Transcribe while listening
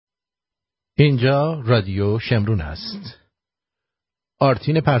اینجا رادیو شمرون است.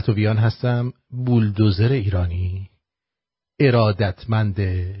 آرتین پرتویان هستم، بولدوزر ایرانی، ارادتمند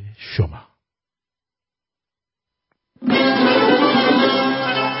شما.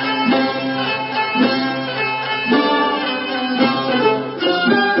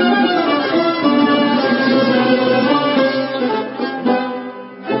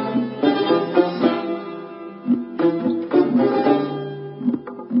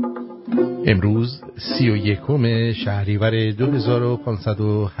 امروز 31 شهریور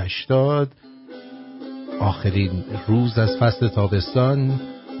 2580، آخرین روز از فصل تابستان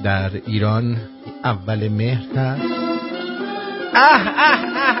در ایران. اول مهر هست.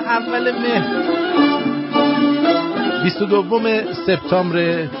 اول مهر 22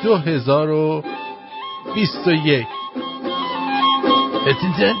 سپتامبر 2021.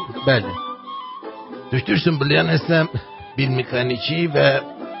 اتینجن؟ بله، دکتر سنبولیان هستم، بیل مکانیکی و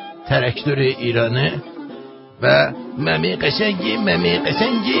تراکتور ایرانه و ممی قشنگی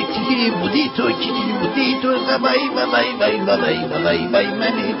کیکی بودی تو وای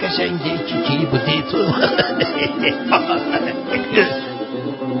ممی قشنگی کیکی بودی تو.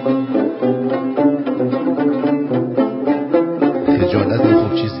 خجالت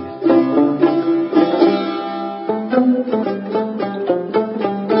خوب چیزی.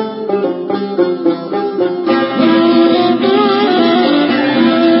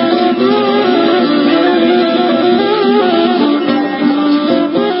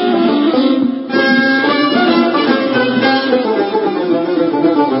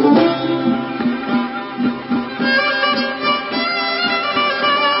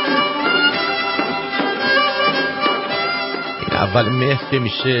 اول مهر که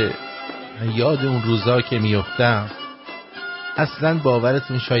میشه، یاد اون روزا که میافتم، اصلا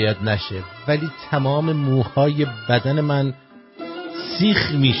باورتون شاید نشه، ولی تمام موهای بدن من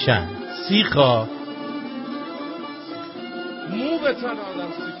سیخ میشن. سیخا مو به تن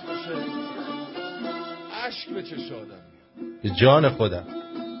آدم سیخ بشه، عشق به چشم آدم. جان خودم،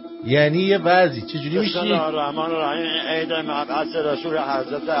 یعنی یه وضعی چجوری میشی؟ بسم الله الرحمن الرحیم. عید مبعث رسول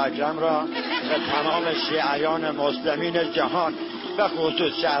حضرت اکرم را به تمام شیعیان مسلمین جهان و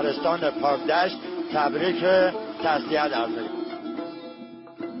خصوص شهرستان پاکدشت تبریک تسلیت عرض می‌کنم.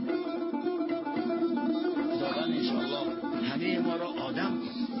 خداوند انشاءالله همه ما را آدم.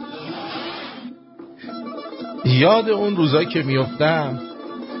 یاد اون روزایی که میافتم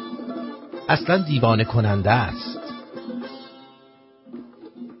اصلا دیوانه کننده است.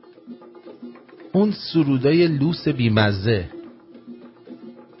 اون سرودای لوس بیمزه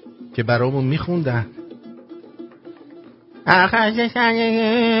که برامون میخوندن، آخر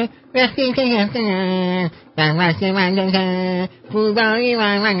ساله وقتی که گفتن در وقت من که خوبایی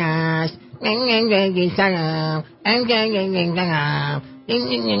من است، من بگی سلام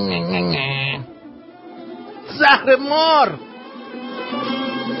زهر مار.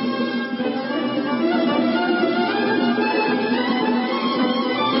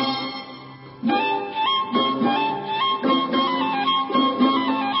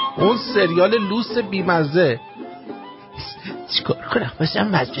 اون سریال لوس بیمزه. چیکار کنم؟ مثلا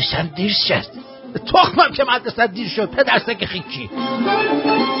مدرسه‌ام دیر شد. تخمم که مدرسه دیر شد، پدرسک خیکی.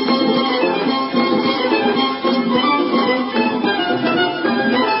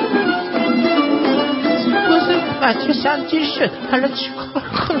 مدرسه‌ام دیر شد، حالا چیکار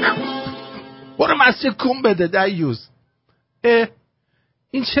کنم؟ برو مسجد کون بده دیوز.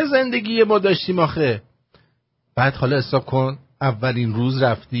 این چه زندگی ما داشتیم آخه؟ بعد حالا حساب کن، اولین روز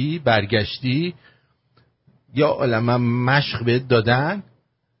رفتی برگشتی، یا عالمه مشق بهت دادن،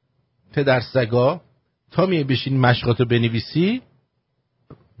 پدر سگا، تا میای بشین مشقاتو بنویسی.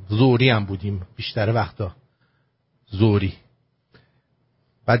 زوری هم بودیم بیشتر وقتا، زوری.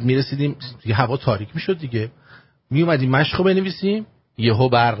 بعد میرسیدیم دیگه، هوا تاریک میشد دیگه، میومدیم مشقو بنویسیم، یهو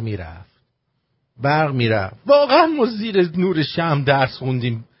برق میرفت. واقعا ما زیر نور شمع درس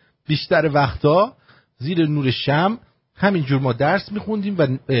خوندیم بیشتر وقتا، زیر نور شمع همینجور ما درس میخوندیم و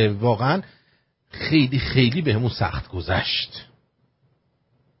واقعا خیلی خیلی بهمون سخت گذشت.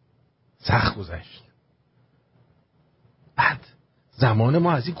 بعد زمان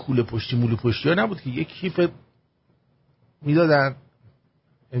ما از این کوله پشتی مولو پشتی ها نبود که یک کیف میدادن،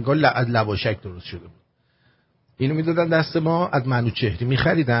 انگار از لواشک درست شده بود، اینو میدادن دست ما، از منوچهری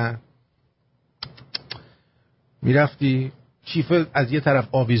میخریدن، میرفتی کیف از یه طرف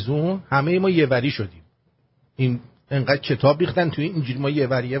آویزون، همه ما یه وری شدیم. این انقدر کتاب ریختن توی اینجوری، ما یه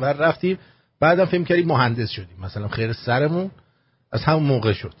ور رفتیم. بعدم فهم کردیم مهندس شدیم، مثلا خیر سرمون از همون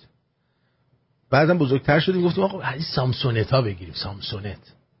موقع شد. بعدم بزرگتر شدیم گفتیم آقا این سامسونت ها بگیریم،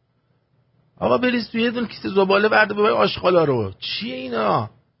 سامسونت. آقا بریز توی یه دون کیسه زباله، بعد ببر آشغالا رو. چیه اینا؟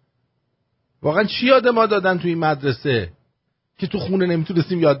 واقعا چی یاد ما دادن تو این مدرسه که تو خونه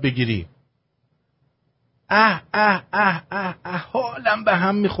نمیتونستیم یاد بگیریم؟ حالم به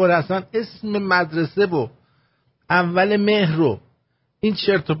هم میخوره اصلا. اسم مدرسه و اول مهر رو این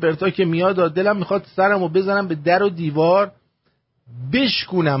چرت و پرتا که میاد دلم میخواد سرمو بزنم به در و دیوار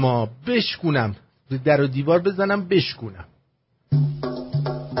بشکونم به در و دیوار بزنم بشکونم.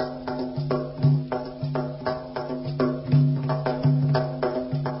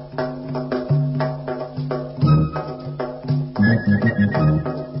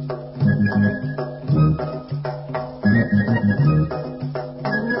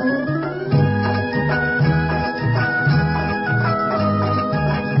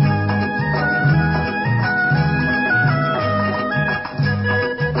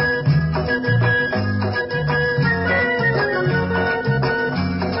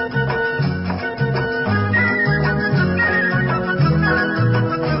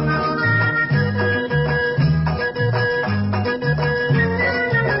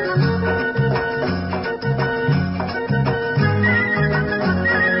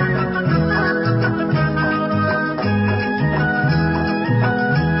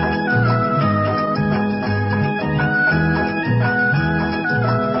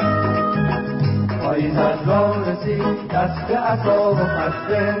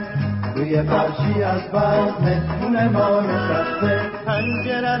 روی فرشی از برد مهمون ما نشسته.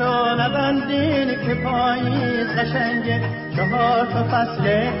 پنجره رو نبندین که پاییز قشنگه، 4 تا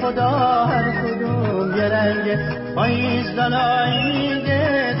فصل خدا هر کدوم یه رنگه. پاییز دانایی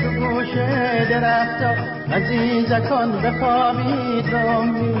میگه تو گوشه درختا، عزیزکان بخوابید به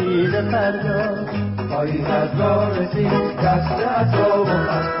امید فردا. پاییز از راه رسید دست عطا و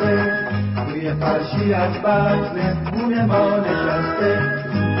خسته، روی فرشی از برد مهمون ما نشسته.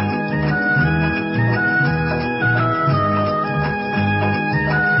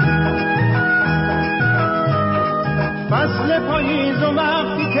 فصل پاییز و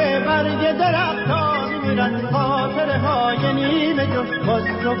وقتی که برگ درختان میرن، خاطره های نیمه جون باز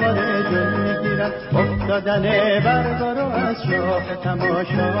دوباره جون میگیرن. افتادن برگا رو از شاخ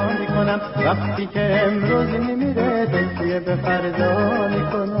تماشا میکنم، وقتی که امروز میمیره دلکیه به فردا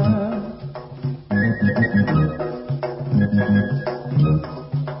میکنم.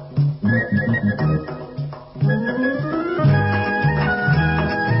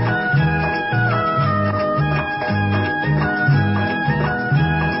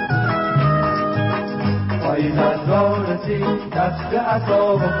 پاییز از راه رسید دست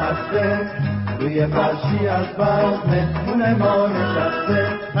عطا و خسته، روی فرشی از برد مهمون ما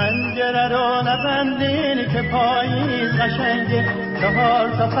نشسته. پنجره رو نبندین که پاییز قشنگه، 4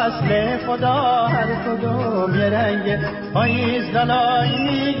 تا فصل خدا هر کدوم یه رنگه. پاییز دلایی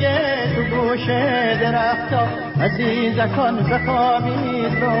میگه تو گوشه درختا، عزیزکان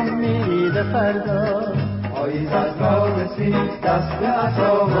بخوابید به امید فردا. پاییز از راه رسید دست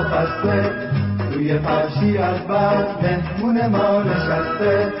عطا و خسته، روی فرشی از برد مهمون ما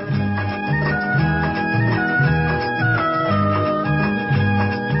نشسته.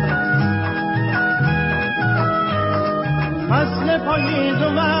 فصل پاییز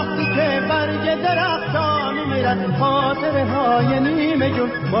و وقتی که برگ درختان میرن، خاطره های نیمه جون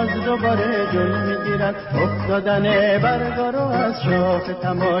باز دوباره جون میگیرن. افتادن برگا رو از شاخ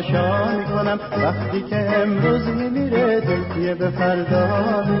تماشا میکنم، وقتی که امروز میمیره دلکیه به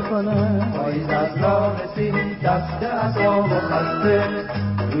فردا میکنم. پاییز از راه رسید دست عطا و خسته،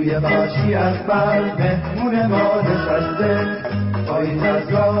 روی فرشی از برد مهمون ما نشسته. پاییز از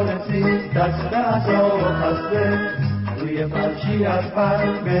راه رسید دست عطا و خسته، روی فرشی از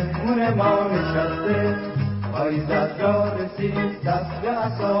برد مهمون ما نشسته. پاییز از راه رسید دست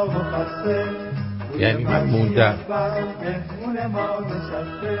عطا و خسته، یعنی من موندم.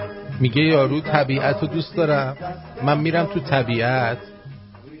 میگه یارو طبیعت رو دوست دارم، من میرم تو طبیعت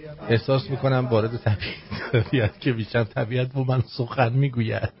احساس میکنم وارد طبیعت که میشم، طبیعت با من سخن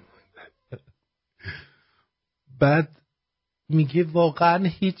میگوید. بعد میگه واقعا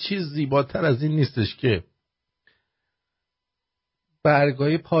هیچ چیز زیباتر از این نیستش که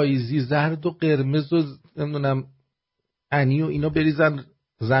برگای پاییزی زرد و قرمز و نمیدونم انی و اینا بریزن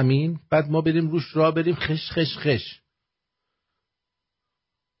زمین، بعد ما بریم روش راه بریم خش خش خش.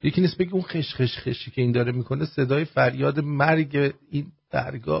 یکی نیست بگه اون خش خش خشی که این داره میکنه صدای فریاد مرگ این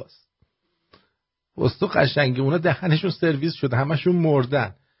برگاست. وستو قشنگه، اونا دهنشون سرویس شده، همشون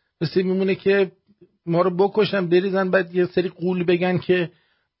مردن. مثل میمونه که ما رو بکشن بریزن بعد یه سری قول بگن که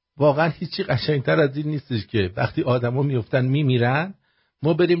واقعا هیچی قشنگتر از این نیستش که وقتی آدما میافتن میمیرن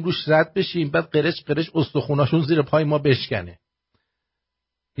ما بریم روش رد بشیم، بعد قرش قرش استخوناشون زیر پای ما بشکنه.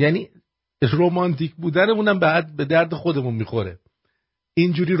 یعنی رمانتیک بودنمون هم بعد به درد خودمون میخوره.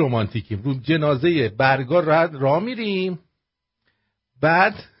 اینجوری رمانتیکیم، رو جنازه برگار راه میریم،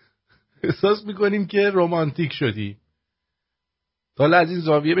 بعد احساس میکنیم که رمانتیک شدیم. حالا از این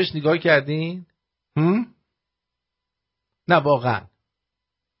زاویه بهش نگاه کردین؟ نه واقعا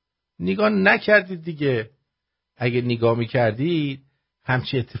نگاه نکردید دیگه. اگه نگاه میکردید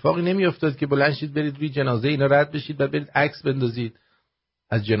همچی اتفاقی نمیافتاد که بلند شید برید روی جنازه اینا رد بشید و برید عکس بندازید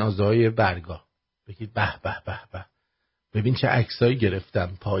از جنازه های برگا، بگید به به به به ببین چه عکسایی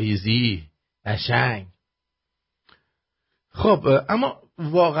گرفتم پاییزی قشنگ. خب اما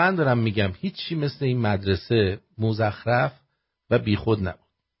واقعا دارم میگم هیچی مثل این مدرسه مزخرف و بیخود نبود.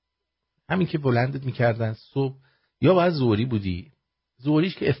 همین که بلندت میکردن صبح، یا باید زوری بودی،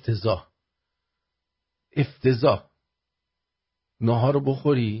 زوریش که افتضاح ناهار رو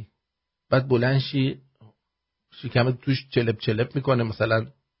بخوری بعد بلند شی شکمت توش چلپ چلپ میکنه، مثلا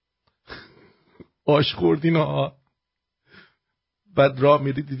آش خوردی ناهار، بعد راه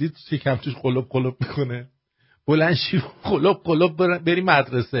میری دیدی شکم توش قلوب قلوب میکنه، بلند شی قلوب قلوب بری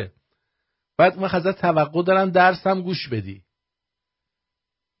مدرسه. بعد من ازت توقع دارم درس هم گوش بدی.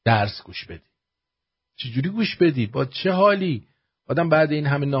 درس گوش بدی چجوری گوش بدی؟ با چه حالی؟ آدم بعد این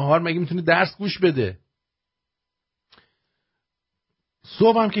همه ناهار مگه میتونه درس گوش بده؟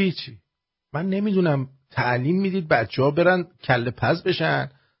 صبح هم که هیچی. من نمیدونم تعلیم میدید بچه ها برن کله پز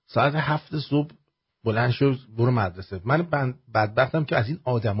بشن ساعت 7 صبح بلند شو برو مدرسه. من بدبختم که از این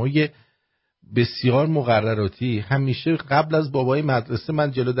آدمای بسیار مقرراتی همیشه قبل از بابای مدرسه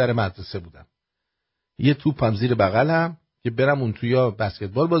من جلو در مدرسه بودم، یه توپم زیر بغلم که برم اون تو یا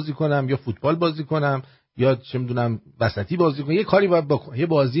بسکتبال بازی کنم یا فوتبال بازی کنم یا چه میدونم وسطی بازی کنم، یه کاری باید بکنم، یه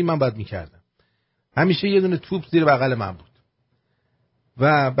بازی من باید میکردم. همیشه یه دونه توپ زیر بغل من بود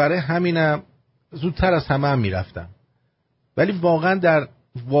و برای همینم زودتر از همه هم میرفتم. ولی واقعا در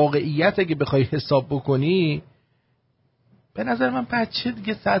واقعیت اگه بخوای حساب بکنی به نظر من بچه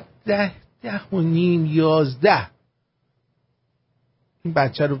دیگه ساعت 10 و نیم 11 این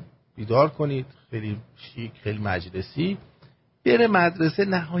بچه رو بیدار کنید، خیلی شیک خیلی مجلسی بره مدرسه،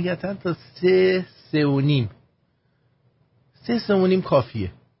 نهایتا تا 3 و نیم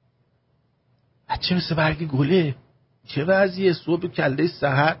کافیه. بچه مثل برگ گله، چه وضعیه؟ صبح کله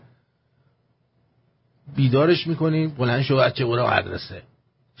سحر بیدارش میکنیم بلند شو بچه برو مدرسه،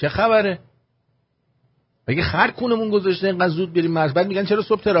 چه خبره؟ مگه خر کونمون گذاشته اینقدر زود بریم مدرسه؟ بعد میگن چرا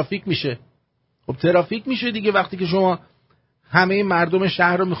صبح ترافیک میشه؟ خب ترافیک میشه دیگه وقتی که شما همه مردم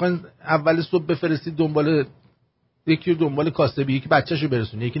شهر رو میخواین اول صبح بفرستید دنبال یکی رو دنبال کاسبی، یکی بچه‌شو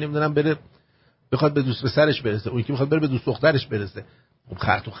برسونه، یکی نمیدونم بره بخواد به دوست پسرش برسه، اون یکی میخواد بره به دوست دخترش برسه. خب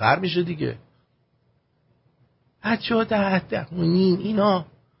خر تو خر میشه دیگه. بچه‌ها 10 و نیم اینا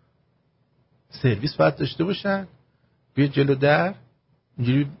سرویس باید داشته باشن، بیا جلو در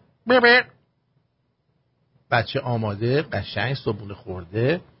اینجوری بچه آماده قشنگ صبحونه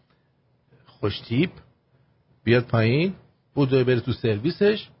خورده خوش تیپ بیاد پایین بوده بره تو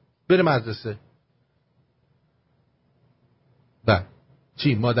سرویسش بره مدرسه. بعد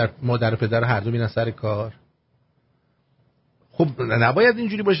چی؟ مادر و پدر هر دو میرن سر کار. خب نباید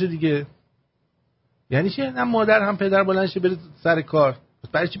اینجوری باشه دیگه. یعنی چی؟ هم مادر هم پدر بلند شه بره سر کار.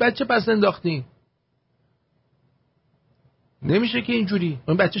 برای چی بچه پس انداختین؟ نمیشه که اینجوری.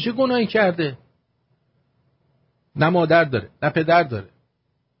 اون بچه چه گناهی کرده؟ نه مادر داره نه پدر داره.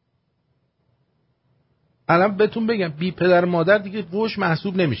 الان بهتون بگم بی پدر مادر دیگه فحش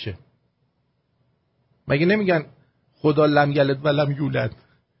محسوب نمیشه. مگه نمیگن خدا لم یلد و لم یولد،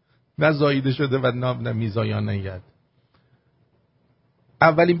 نه زاییده شده و نه میزایان نید.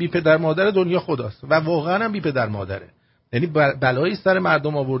 اولین بی پدر مادر دنیا خداست و واقعا هم بی پدر مادره. یعنی بلایی سر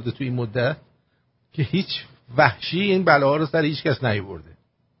مردم آورده تو این مدت که هیچ وحشی این بلاها رو سر هیچ کس نیاورده.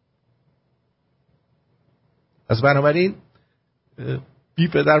 پس بنابراین بی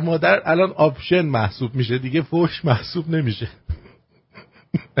پدر مادر الان آپشن محسوب میشه دیگه، فحش محسوب نمیشه.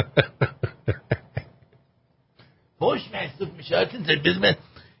 فحش محسوب میشه. آرتین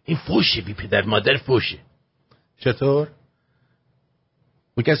این فحشه، بی پدر مادر فحشه. چطور؟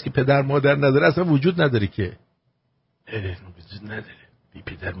 و کسی که پدر مادر نداره اصلا وجود نداره که. وجود نداره. بی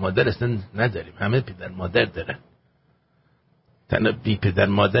پدر مادر اصلا نداریم، همه پدر مادر دارن. تنها بی پدر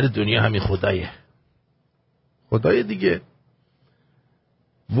مادر دنیا همین خدای دیگه.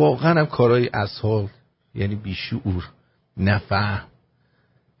 واقعا هم کارهای اصحاب یعنی بیشعور نفهم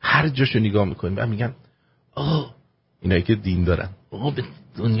هر جاشو نگاه میکنیم و میگن اینایی که دین دارن به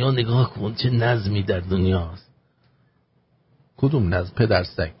دنیا نگاه کن چه نظمی در دنیاست. کدوم نظم پدر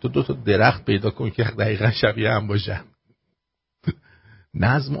سگ؟ تو 2 تا درخت پیدا کن که دقیقا شبیه هم باشن.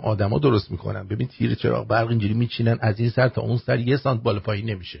 نظم آدما درست میکنن. ببین تیر چراغ برق اینجوری میچینن از این سر تا اون سر 1 سانت بالا پایین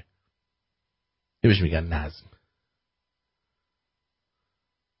نمیشه. نمیشه میگن نظم.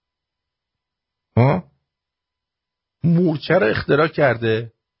 مورچه رو اختراع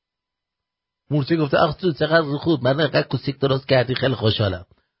کرده. مورچه گفته آخ تو چقدر خوب، من اینقدر کوچیک درست کردی خیلی خوشحالم.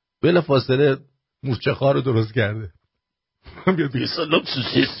 بلا فاصله مورچه خواه رو درست کرده. بیا دیگه سلام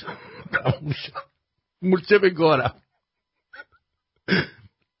سوسیس مورچه بگارم.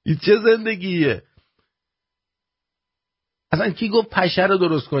 این چه زندگیه؟ اصلا کی گفت پشه رو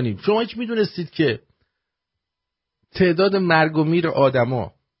درست کنیم؟ شما هیچ میدونستید که تعداد مرگ و میر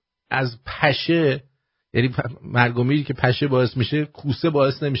آدما از پشه، یعنی مرگ و میری که پشه باعث میشه، کوسه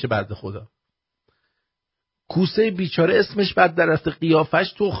باعث نمیشه بعد خدا. کوسه بیچاره اسمش بد در رفته،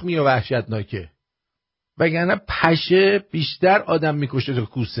 قیافش تخمی و وحشتناکه، وگرنه پشه بیشتر آدم میکشه تا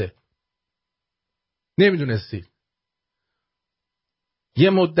کوسه. نمیدونستید؟ یه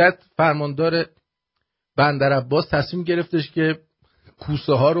مدت فرماندار بندر عباس تصمیم گرفتش که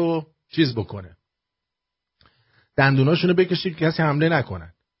کوسه ها رو چیز بکنه، دندوناشونو بکشه که کسی حمله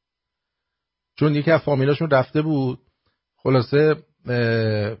نکنن، چون یکی از فامیلاشون رفته بود. خلاصه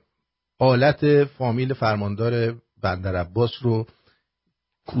آلت فامیل فرماندار بندر عباس رو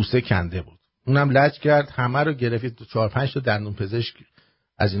کوسه کنده بود، اونم لج کرد، همه رو گرفت، 4-5 تا دندون پزشک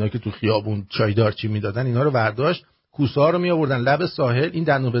از اینا که تو خیابون چای دارچین میدادن اینا رو برداشت، کوسه ها رو می آوردن لب ساحل، این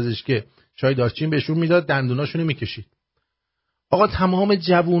دندون پزشک چای دارچین بهشون میداد، دندوناشونو میکشید. آقا تمام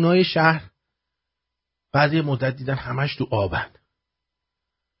جوونای شهر بعد یه مدت دیدن همش تو آبن.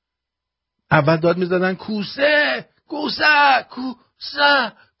 اول داد میزدن کوسه کوسه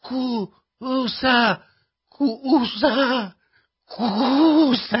کوسه کوسه کوسه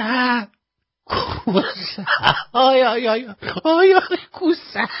کوسه کوسه آی آی آی آی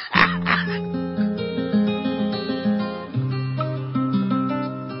کوسه.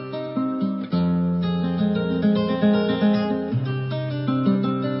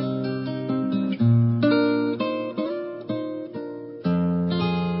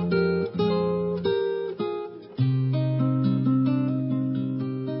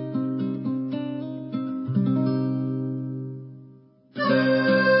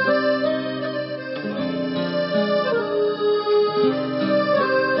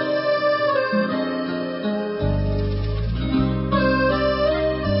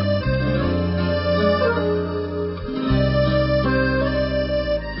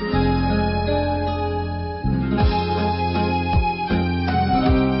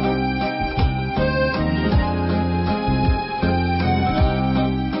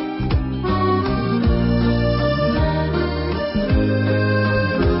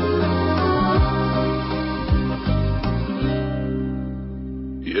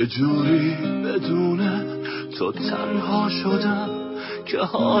 جوری بدونه تو تنها شدم که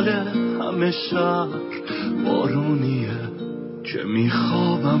حال همه شهر بارونیه، که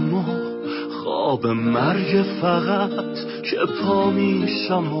میخوابم و خواب مرگ فقط، که پا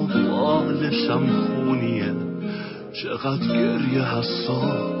میشم و بالشم خونیه، چقدر گریه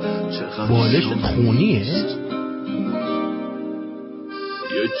هستا چقدر بالشت خونیه.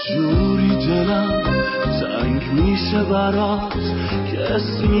 یه جوری دلم تنگ میشه برات که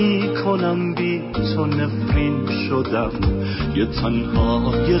اسمی کنم بی تو نفرین شدم، یه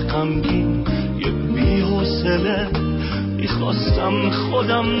تنها یه غمگین یه بی حوصله، میخواستم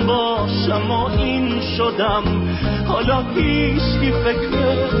خودم باشم و این شدم، حالا هیچ کی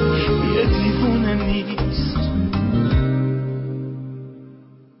فکر یه دیوونه نیست.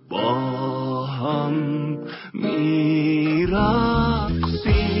 با هم میرقصیم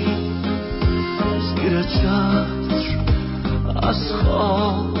زیر چتر از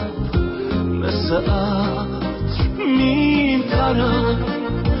خواب، مثل عطر میپرم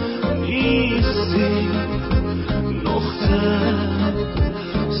نیستی نقطه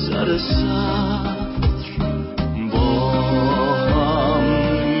سر سطر. با هم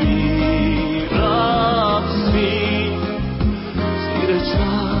میرقصیم زیر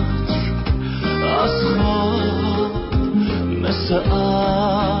چتر از خواب، مثل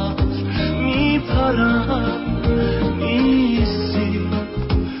عطر میپرم نیستی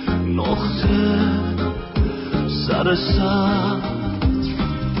نقطه سر سطر.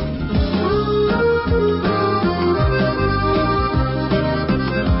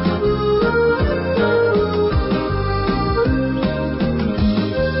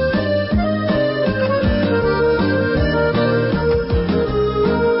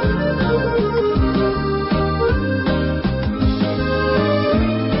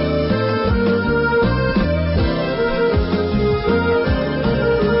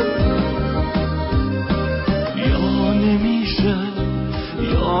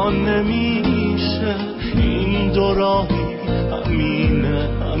 نمیشه این دو راهی همینه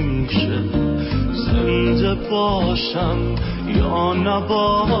همیشه، زنده باشم یا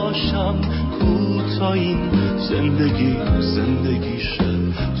نباشم کوتا این زندگی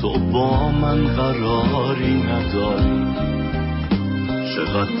زندگیشه، تو با من قراری نداری،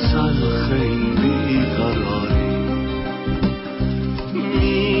 چقدر تلخ این بیقراری.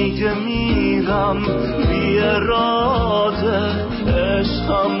 میگه میرم بی اراده،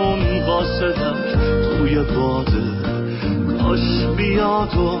 عشقمون قاصدک توی باده، کاش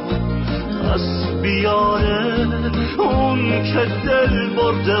بیاد و پس بیاره، اون که دل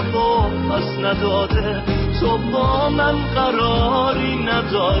برده و پس نداده. تو با من قراری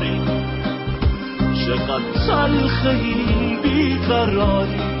نداری، چقدر تلخ این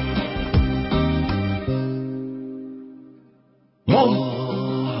بیقراری.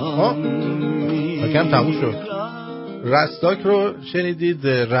 کم تموم شد. رستاک رو شنیدید،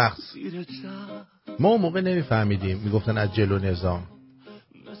 رقص. ما اون موقع نمیفهمیدیم، میگفتن از جلو نظام.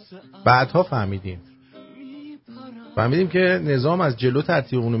 بعدها فهمیدیم که نظام از جلو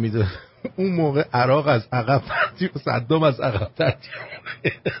ترتیب اونو میده. اون موقع عراق از عقب ترتیب، صدام از عقب ترتیب.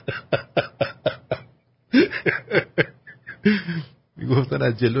 میگفتن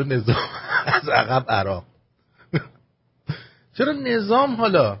از جلو نظام، از عقب عراق. چرا نظام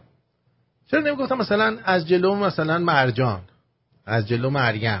حالا؟ چرا نمیگفتم مثلا از جلو مثلا مرجان، از جلو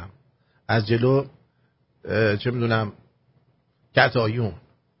مریم، از جلو چه میدونم کتایون؟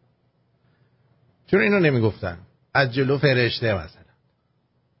 چرا اینو نمیگفتن؟ از جلو فرشته مثلا،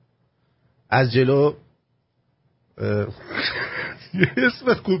 از جلو یه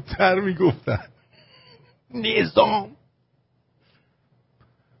اسم خوبتر میگفتن،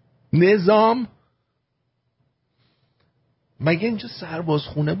 نظام. مگه اینجا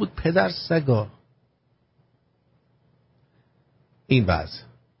سربازخونه بود پدر سگا؟ این وضع.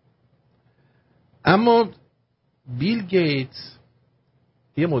 اما بیل گیتس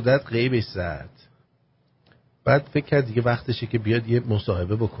یه مدت غیبش زد، بعد فکر کرد دیگه وقتشه که بیاد یه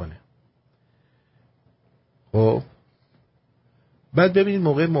مصاحبه بکنه. خب بعد ببینید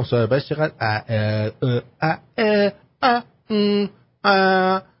موقع مصاحبهش چقدر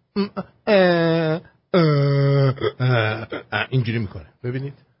اینجوری میکنه.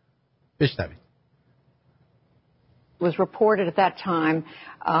 ببینید، بشنوید. was reported at that time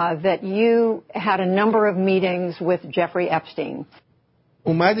that you had a number of meetings with Jeffrey Epstein.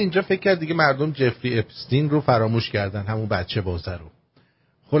 اومد اینجا فکر کرد دیگه مردم جفری اپستین رو فراموش کردن، همون بچه بازه رو.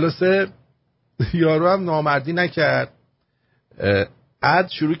 خلاصه یارو هم نامردی نکرد،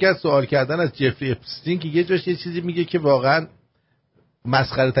 شروع کرد سوال کردن از جفری اپستین که یه جاش یه چیزی میگه که واقعا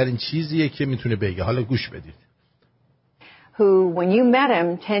مسخره ترین چیزیه که میتونه بگه. حالا گوش بدید. Who, when you met him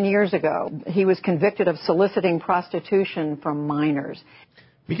 10 years ago, he was convicted of soliciting prostitution from minors.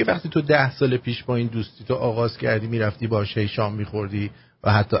 میگه وقتی تو 10 سال پیش با این دوستی تو آغاز کردی، میرفتی باشه شام میخوردی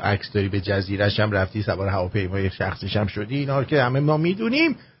و حتی عکس داری، به جزیره‌ش هم رفتی، سوار هواپیمای شخصیش هم شدی، اینا که همه ما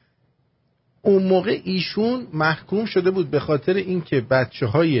میدونیم. اون موقع ایشون محکوم شده بود به خاطر اینکه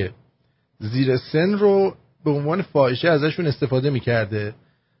بچه‌های زیر سن رو به عنوان فاحشه ازشون استفاده میکرده.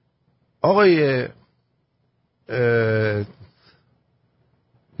 آقای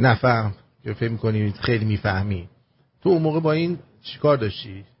نفهم که فهم کنید خیلی میفهمی، تو اون موقع با این چیکار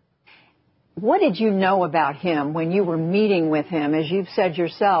داشتی؟ What did you know about him when you were meeting with him, as you've said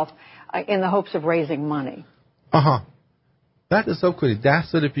yourself, in the hopes of raising money? آها، بعد حساب کنید 10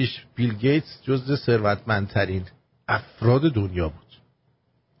 سال پیش بیل گیتس جزو ثروتمندترین افراد دنیا بود.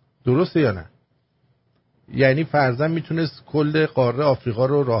 درسته یا نه؟ یعنی فرضاً میتونست کل قاره آفریقا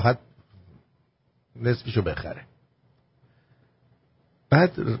رو راحت نصفشو بخره.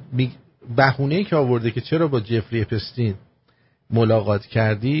 بعد بهونه‌ای که آورده که چرا با جفری اپستین ملاقات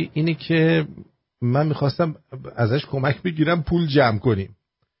کردی اینه که من میخواستم ازش کمک بگیرم پول جمع کنیم.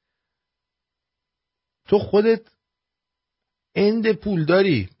 تو خودت اند پول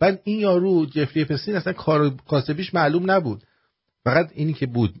داری. بعد این یارو جفری اپستین اصلا کار کاسبیش معلوم نبود، فقط اینی که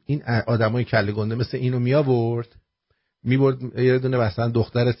بود این آدمای کله گنده مثل اینو می آورد، میبرد یه دونه مثلا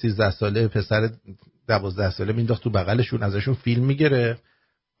دختر 13 ساله پسر 12 ساله مینداخت تو بغلشون، ازشون فیلم میگیره،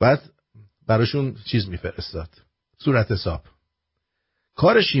 بعد براشون چیز میفرستاد، صورت حساب.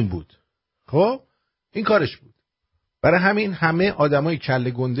 کارش این بود. خب این کارش بود. برای همین همه آدمای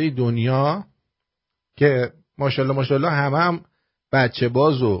کله گنده دنیا که ماشاءالله ماشاءالله هم بچه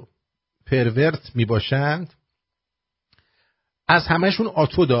باز و پرورت میباشند، از همهشون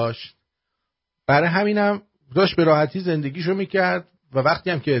آتو داشت. برای همینم داشت به راحتی زندگیشو میکرد و وقتی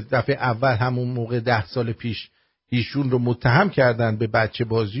هم که دفعه اول همون موقع 10 سال پیش ایشون رو متهم کردن به بچه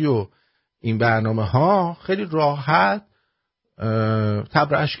بازی و این برنامه ها، خیلی راحت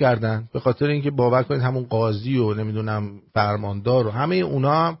تبرئه‌اش کردن، به خاطر اینکه باور کنید همون قاضی و نمیدونم فرماندار و همه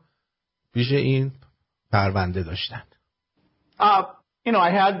اونا هم پیش این پرونده داشتن. You know,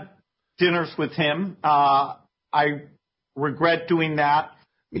 I had dinners with him. I regret doing that.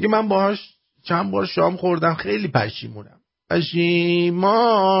 میگه من باهاش چند بار شام خوردم، خیلی پشیمونم.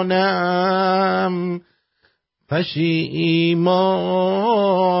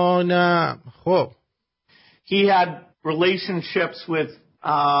 خب He had relationships with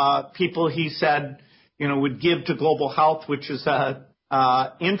people he said, would give to global health, which is a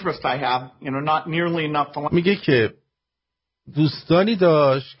interest I have, not nearly enough to... میگه که دوستانی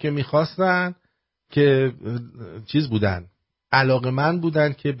داشت که میخواستن که چیز بودن، علاقه‌مند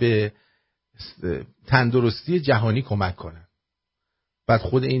بودن که به تندرستی جهانی کمک کنن. بعد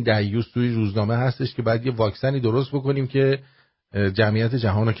خود این دیوس توی روزنامه هستش که بعد یه واکسنی درست بکنیم که جمعیت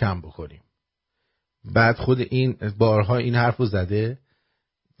جهان رو کم بکنیم. بعد خود این بارها این حرف رو زده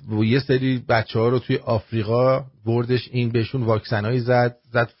و یه سری بچه‌ها رو توی آفریقا بردش، این بهشون واکسنایی زد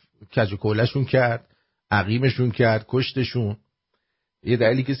کج و کولشون کرد، عقیمشون کرد، کشتشون. یه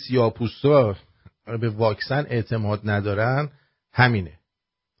دلیلی که سیاه‌پوستا به واکسن اعتماد ندارن همینه.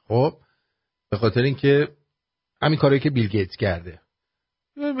 خب به خاطر اینکه همین کاری که بیل گیتس کرده،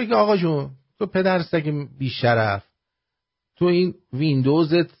 میگه آقا جون تو پدر سگ بی شرف، تو این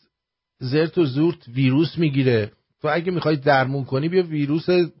ویندوزت زرت و زورت ویروس میگیره، تو اگه میخوای درمون کنی بیا ویروس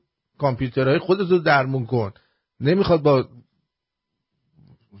کامپیوترهای خودت رو درمون کن، نمیخواد با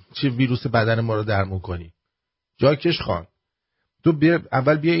چه ویروس بدن ما رو درمون کنی. جاکش خان تو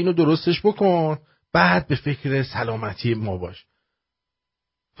اول بیا اینو درستش بکن، بعد به فکر سلامتی ما باش.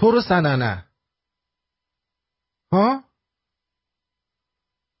 تو رو سننه ها؟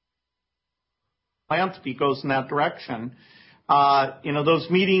 Philanthropy goes in that direction. Those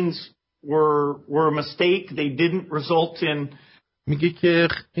meetings were a mistake. They didn't result in... میگه که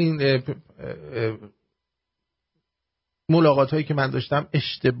این ملاقات هایی که من داشتم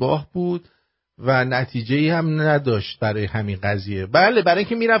اشتباه بود و نتیجه‌ای هم نداشت برای همین قضیه. بله، برای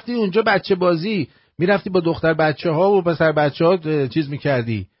اینکه میرفتی اونجا بچه بازی، میرفتی با دختر بچه ها و پسر بچه ها چیز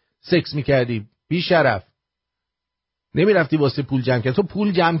میکردی، سکس میکردی، بی شرف. نمیرفتی واسه پول جمع کردن. تو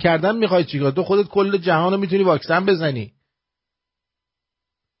پول جمع کردن میخوای چیکار؟ تو خودت کل جهان رو میتونی واکسن بزنی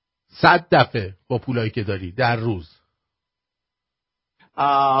 100 دفعه با پولایی که داری در روز.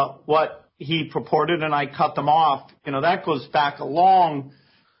 What he purported and I cut them off, that goes back a long...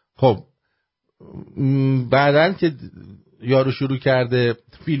 خب بعدن که یارو شروع کرده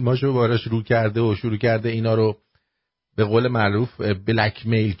فیلماشو باراش شروع کرده و شروع کرده اینا رو به قول معروف بلک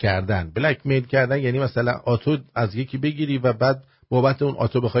میل کردن. بلک میل کردن یعنی مثلا آتو از یکی بگیری و بعد بابت اون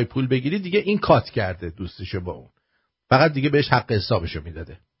آتو بخوای پول بگیری، دیگه این کات کرده دوستشو با اون، فقط دیگه بهش حق حسابشو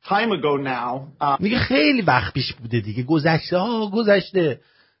میداده. دیگه خیلی وقت پیش بوده دیگه، گذشته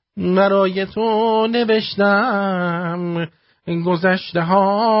برای تو نوشتم، گذشته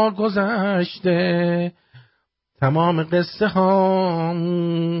ها گذشته، تمام قصه ها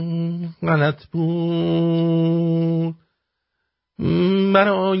غلط بود،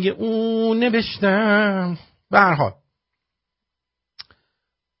 برای اون نوشتم. به هر حال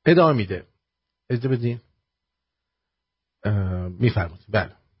ادامه میده. اجازه بدین میفرمایید.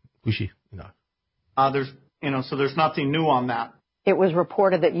 بله گوشی اینا. So there's nothing new on that. It was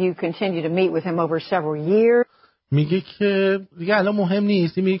reported that you continue to meet with him over several years. میگه که دیگه الان مهم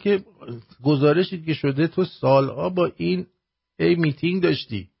نیست. میگه که گزارشی که شده تو سالها با این میتینگ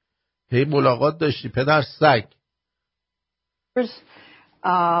داشتی، ملاقات داشتی، پدر سگ.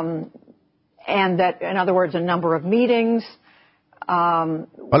 And that, in other words, a number of meetings.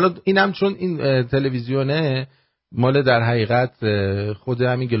 حالا اینم چون این تلویزیونه مال در حقیقت خود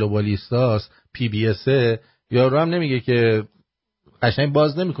همین گلوبالیستاست، پی بی اسه، یارو هم نمیگه که قشنگ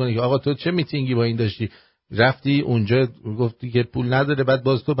باز نمیکنه که آقا تو چه میتینگی با این داشتی، رفتی اونجا گفتی که پول نداره، بعد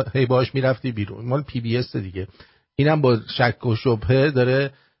باز تو هی باهاش میرفتی بیرون. مال پی بی اس دیگه. اینم با شک و شبهه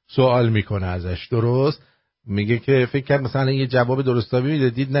داره سوال میکنه ازش. درست میگه که فکر کرد مثلا یه جواب درستابی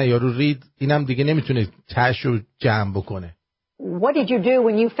میدادید، نه یارو رید. اینم دیگه نمیتونه تاشو جمع بکنه. What did you do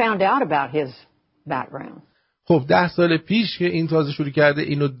when you found out about his background? خب 10 سال پیش که این تازه شروع کرده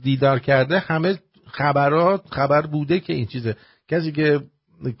اینو دیدار کرده، همه خبر بوده که این چیزه. کسی که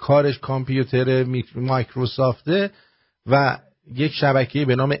کارش کامپیوتر مایکروسافته و یک شبکه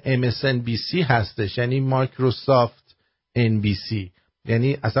به نام MSNBC هستش، یعنی مایکروسافت NBC،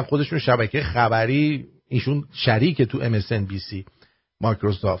 یعنی اصلا خودشون شبکه خبری، ایشون شریک تو MSNBC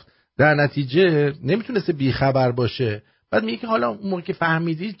مایکروسافت. در نتیجه نمیتونسته بی خبر باشه. بعد میگه که حالا اون موقع که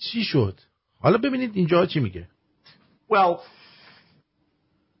فهمیدی چی شد؟ حالا ببینید اینجا چی میگه. Well,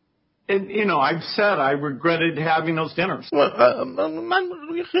 I've said I regretted having those dinners. من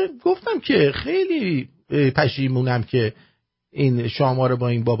گفتم که خیلی پشیمونم که این شاما رو با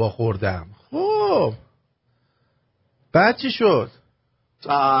این بابا خوردم. خب بعد چی شد؟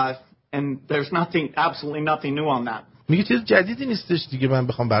 and there's absolutely nothing new on that. میگه چیز جدیدی نیستش دیگه من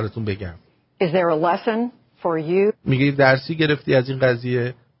بخوام براتون بگم. Is there a lesson for you? میگه درسی گرفتی از این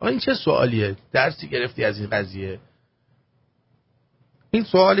قضیه؟ این چه سوالیه؟ درسی گرفتی از این قضیه؟ این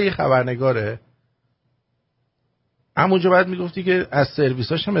سوال یه خبرنگاره. همونجا بعد میگفتی که از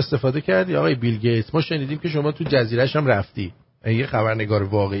سرویساش هم استفاده کردی آقای بیل گیتس. ما شنیدیم که شما تو جزیره‌اش هم رفتی. یه خبرنگار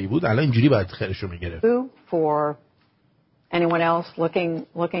واقعی بود الان اینجوری باید خیرشو میگرفت. For anyone else looking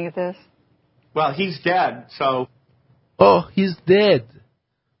at this? Well, he's dead, so Oh, he's dead.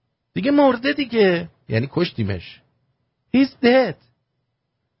 دیگه مرده دیگه. یعنی کشتیمش. He's dead.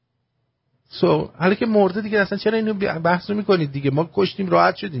 So, حالا که مرده دیگه اصلا چرا اینو بحث رو میکنید دیگه؟ ما کشتیم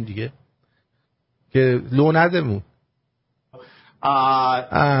راحت شدیم دیگه. که لو ندمون.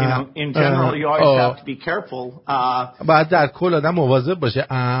 In general, you always have to be careful. باید در کل آدم مواظب باشه.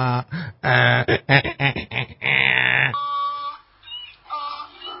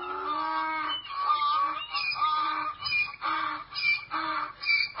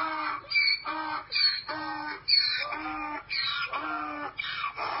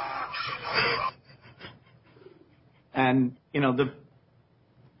 And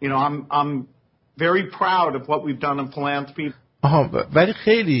I'm very proud of what we've done in philanthropy. ولی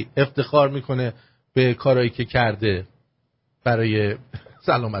خیلی افتخار میکنه به کارهایی که کرده برای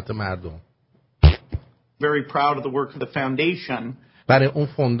سلامت مردم. Very proud of the work of the foundation. برای اون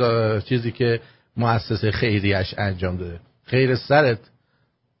فوند چیزی که مؤسسه خیریش انجام داده. خیر سرت.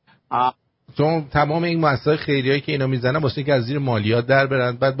 چون تمام این مؤسسات خیریایی که اینا میزنن واسه اینکه از زیر مالیات در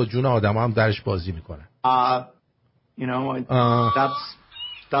برن بعد با جون آدما هم درش بازی میکنن.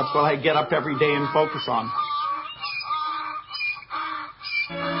 That's what I get up every day and focus on.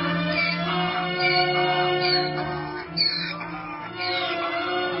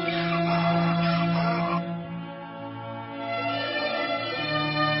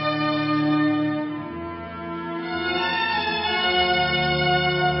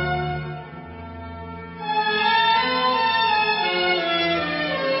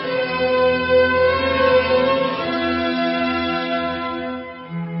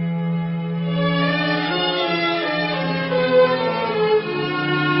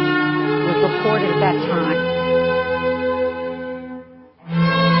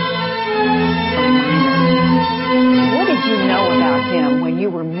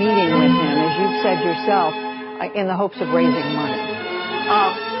 In the hopes of raising money?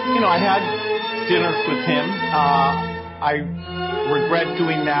 I had dinners with him. I regret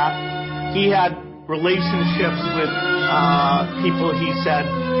doing that. He had relationships with people he said,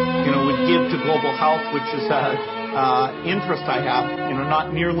 would give to global health, which is an interest I have. Not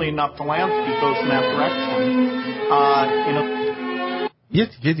nearly enough philanthropy goes in that direction.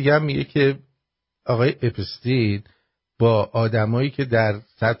 یه دیگه هم میگه که آقای اپستین با آدمایی که در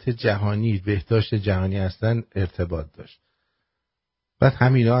سطح جهانی بهداشت جهانی هستن ارتباط داشت. بعد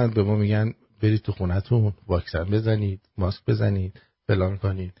همینا هم به ما میگن برید تو خونتون واکسن بزنید، ماسک بزنید، فلان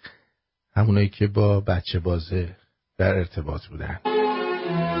کنید. همونایی که با بچه بازه در ارتباط بودن.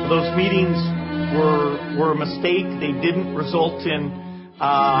 Those meetings were a mistake. They didn't result in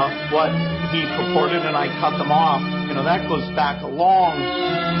what he purported and I cut them off. That goes back a long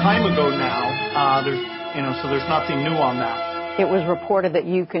time ago now. So there's nothing new on that. It was reported that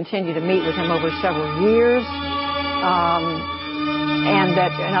you continue to meet with him over several years, and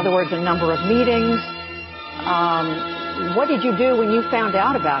that, in other words, a number of meetings. What did you do when you found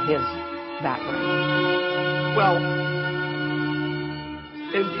out about his background? Well,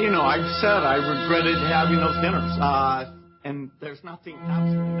 I've said I regretted having those dinners, and there's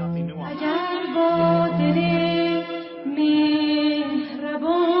absolutely nothing new on that.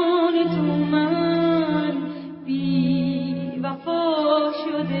 وفا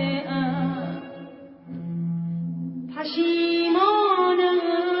شده ام پشیمانم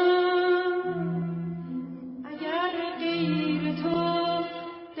اگر غیر تو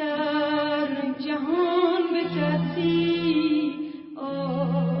در جهان به کسی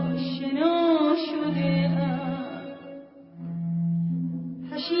آشنا شده ام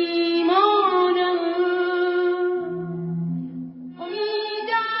پشیمانم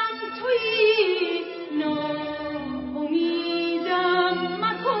امیدم تویی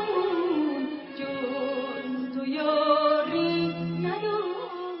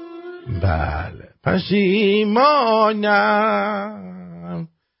بله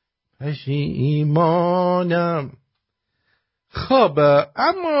پشیمانم. خب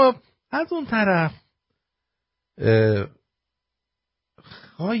اما از اون طرف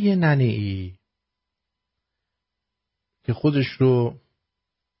خای ننه‌ای که خودش رو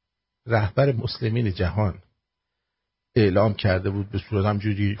رهبر مسلمین جهان اعلام کرده بود به صورت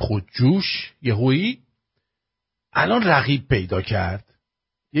همجوری خودجوش یهویی، الان رقیب پیدا کرد.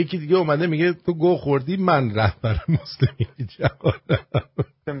 یکی دیگه اومده میگه تو گو خوردی، من رهبر مسلمین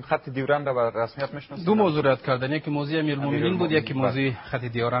جهانم. خط دیورن را به رسمیت میشناسید؟ دو موضوع رد کردن، یکی موضوع امیرالمومنین بود، یکی موضوع خط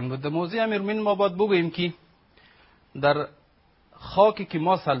دیورن بود. در موضوع امیرالمومنین ما باید بگوییم که در خاکی که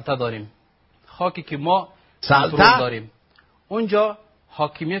ما سلطه داریم، خاکی که ما کنترل داریم، اونجا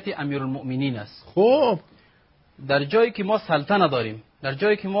حاکمیت امیرالمومنین است. خب در جایی که ما سلطه نداریم، در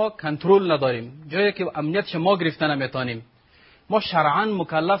جایی که ما کنترل نداریم، جایی که امنیتش ما گرفته نمیتونیم، ما شرعاً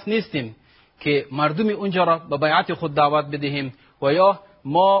مکلف نیستیم که مردم اونجا را به بیعت خود دعوت بدهیم و یا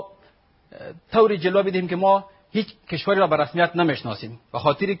ما طوری جلوه بدهیم که ما هیچ کشوری را به رسمیت نمیشناسیم، به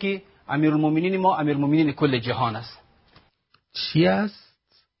خاطری که امیرالمومنین ما امیرالمومنین کل جهان است. چی است؟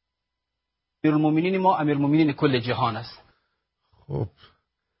 امیرالمومنین ما امیرالمومنین کل جهان است. خب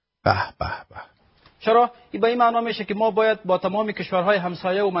به به به. چرا؟ این به این معنا میشه که ما باید با تمام کشورهای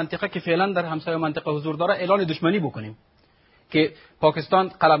همسایه و منطقه که فعلا در همسایه و منطقه حضور داره اعلان دشمنی بکنیم که پاکستان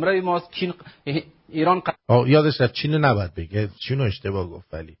قلمرو ماست، چین، ایران یادش رفت چینو نباید بگه، چینو اشتباه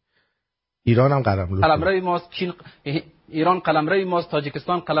گفت، ولی ایران هم قلمرو ماست، چین، ایران قلمرو ماست،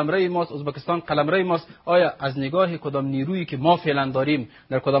 تاجیکستان قلمرو ماست، ازبکستان قلمرو ماست. آیا از نگاه کدام نیرویی که ما فعلا داریم،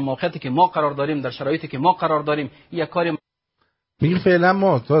 در کدام موقعیتی که ما قرار داریم، در شرایطی که ما قرار داریم، یک کاری میگه فعلا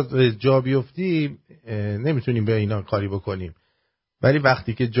ما تا جا بیفتیم نمیتونیم به اینا کاری بکنیم، ولی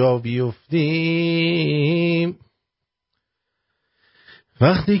وقتی که جا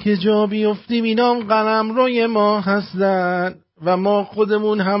بیفتیم اینا قلمروی ما هستن و ما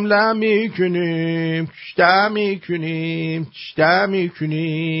خودمون حمله میکنیم، کشته میکنیم.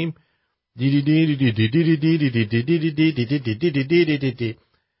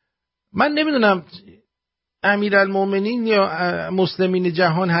 من نمیدونم امیرالمومنین یا مسلمین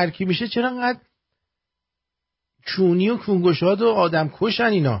جهان هر کی میشه چرا انقدر چونی و کونگشاد و آدم کشن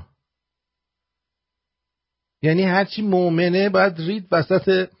اینا. یعنی هرچی مؤمنه باید رید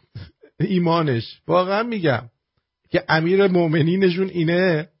وسط ایمانش. واقعا میگم که امیر مومنینشون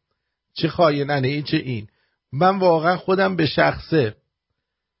اینه، چه خایننه این چه این. من واقعا خودم به شخصه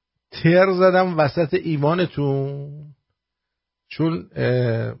تر زدم وسط ایمانتون، چون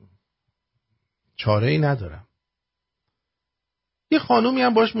چاره ای ندارم. یه خانومی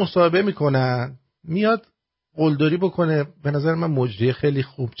هم باش مصاحبه میکنن، میاد قلدری بکنه، به نظر من مجری خیلی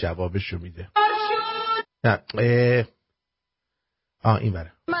خوب جوابشو میده. نه این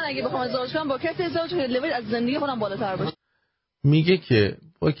بره. من اگه بخوام ازدواج کنم با کسی ازدواج کنم لول از زندگی خودم بالاتر باشه. میگه که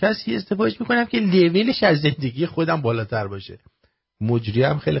با کسی ازدواج میکنم که لولش از زندگی خودم بالاتر باشه. مجری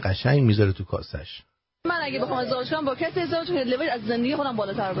هم خیلی قشنگ میذاره تو کاسش. من اگه بخوام ازدواج کنم با کسی ازدواج کنم لول از زندگی خودم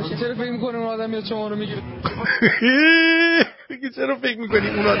بالاتر باشه. چرا فکر می‌کنی اون آدم میاد شما رو میگیره؟ چرا فکر می‌کنی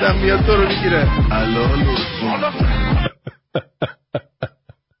اون آدم میاد تو رو میگیره؟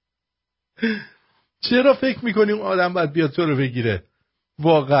 چرا فکر میکنی اون آدم باید بیاد تو رو بگیره؟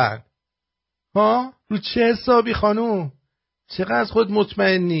 واقعا ها؟ رو چه حسابی خانوم؟ چقدر از خود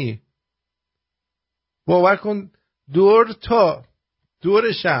مطمئنی؟ باور کن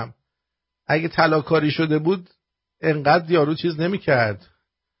دورشم اگه طلاق‌کاری شده بود انقدر یارو چیز نمی‌کرد،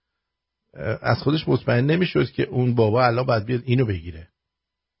 از خودش مطمئن نمی‌شد که اون بابا الان باید بیاد اینو بگیره.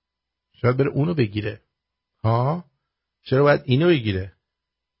 شاید بره اونو بگیره. ها؟ چرا باید اینو بگیره؟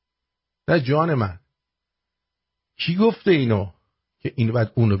 نه جان من، کی گفته اینو که اینو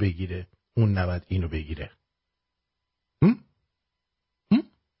باید اونو بگیره، اون نباید اینو بگیره؟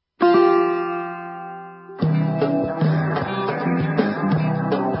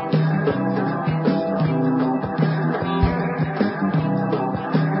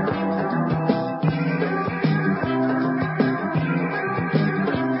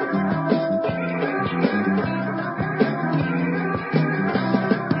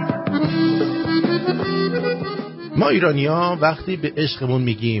 ما ایرانی‌ها وقتی به عشقمون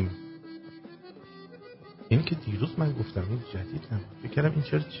میگیم، این که دیروز من گفتم این جدید نبود، فکر کردم این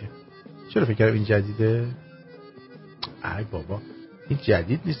چرا فکر کردم این جدیده؟ ای بابا این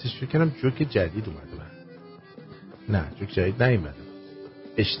جدید نیستش، فکر کردم جوک جدید اومده من. نه جوک جدید نیومده،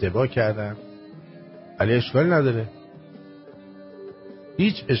 اشتباه کردم. ولی اشکالی نداره،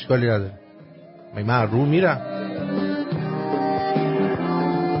 هیچ اشکالی نداره، من رو میرم.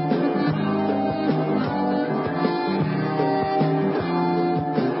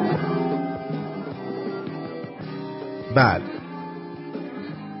 بله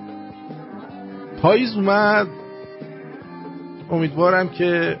پاییز اومد، امیدوارم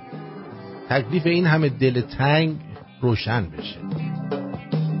که تکلیف این همه دل تنگ روشن بشه.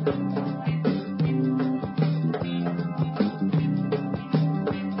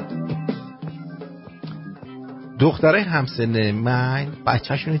 دخترای همسن من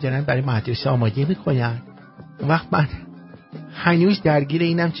بچه‌شون رو دارن برای مدرسه آماده میکنن. اون وقت من هنوز درگیر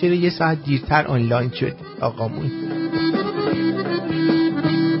اینم چرا یه ساعت دیرتر آنلاین شد آقامون.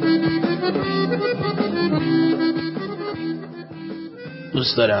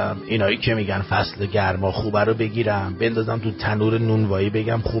 دوست دارم اینایی که میگن فصل گرما خوبه رو بگیرم بندازم تو تنور نونوایی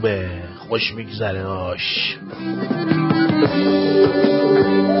بگم خوبه خوش میگذره آش.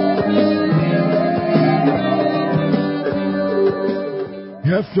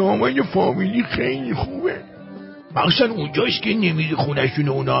 رفته‌آمد فامیلی خیلی خوبه، مخصوصا اونجاش که نمیری خونشون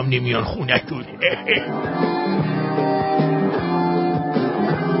و اونا هم نمیان خونتون.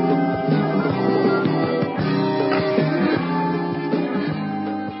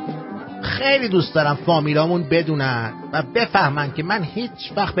 خیلی دوست دارم فامیلامون بدونن و بفهمن که من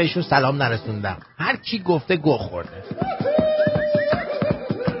هیچ وقت بهشون سلام نرسوندم. هر کی گفته گو خورده.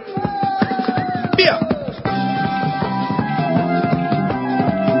 بیا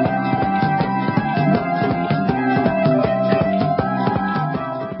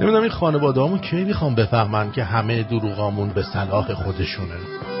نمیدونم این خانواده همون کی میخوام بفهمن که همه دروغامون به صلاح خودشونه.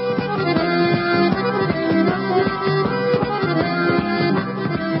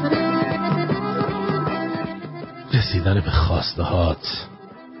 رسیدن به خواسته هات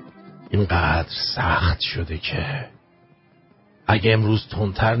اینقدر سخت شده که اگه امروز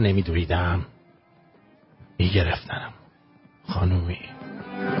تندتر نمیدویدم میگرفتنم. خانومی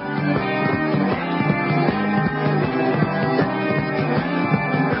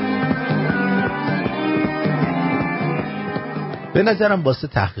به نظرم واسه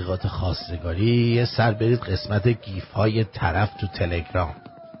تحقیقات خواستگاری یه سر برید قسمت گیف های طرف تو تلگرام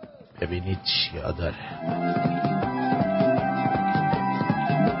ببینید چیا داره.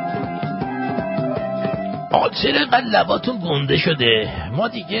 چرا اینقدر لباتون گنده شده؟ ما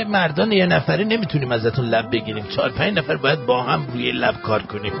دیگه مردان یه نفره نمیتونیم ازتون لب بگیریم، 4-5 نفر باید با هم روی لب کار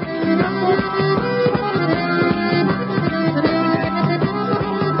کنیم.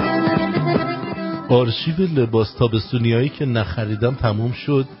 آرشیو لباس تابستونیایی که نخریدم تموم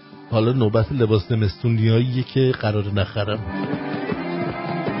شد، حالا نوبت لباس زمستونیاییه که قرار نخرم.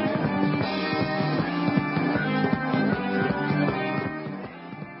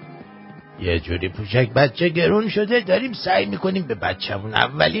 یه جوری پوشک بچه گرون شده داریم سعی میکنیم به بچه‌مون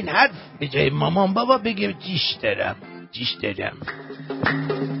اولین حرف به جای مامان بابا بگیم جیش دارم.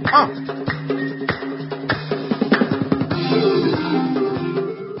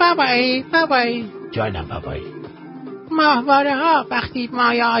 بابایی جانم بابایی. ماهواره ها وقتی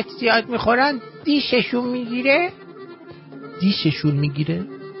مایعات زیاد میخورن دیششون میگیره؟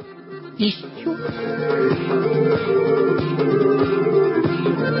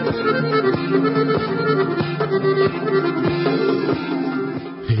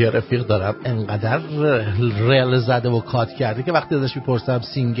 یه رفیق دارم انقدر ریل زده و کات کرده که وقتی ازش میپرسم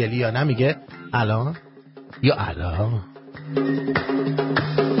سینگلی یا نه میگه الان یا الان.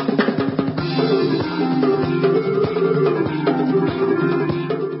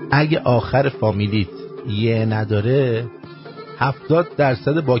 اگه آخر فامیلیت یه نداره 70%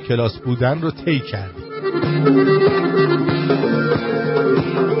 با کلاس بودن رو طی کردی.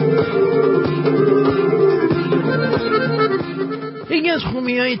 یکی از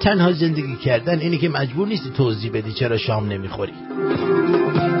خوبی‌های تنها زندگی کردن اینه که مجبور نیستی توضیح بدی چرا شام نمیخوری.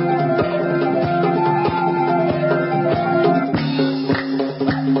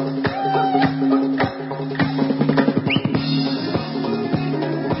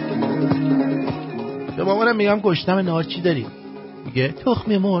 به مامانم میگم گشتم نهار چی داری؟ میگه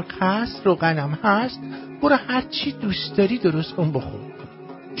تخم مرغ هست، روغنم هست، برو هر چی دوست داری درست کن بخور.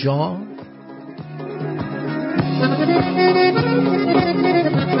 جان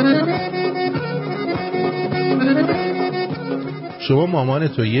شما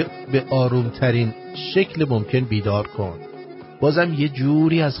مامانتو به آرومترین شکل ممکن بیدار کن، بازم یه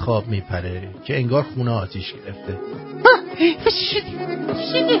جوری از خواب میپره که انگار خونه آتیش گرفته.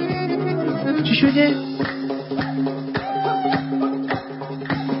 چی شده؟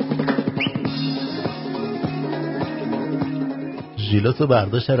 ژیلاتو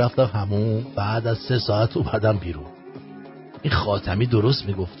برداشت رفتم همون، بعد از 3 ساعت اومدم بیرون. این خاتمی درست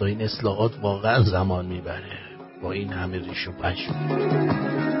میگفت و این اصلاحات واقعا زمان میبره با این همه ریش و پشم.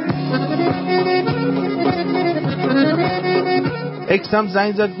 اکسم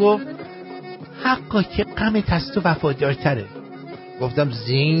زنگ زد گفت حقا که غمت از تو وفادارتره. گفتم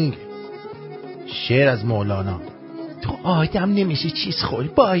زینگ، شعر از مولانا، تو آدم نمیشه چیز خوری.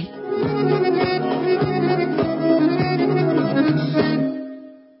 بای.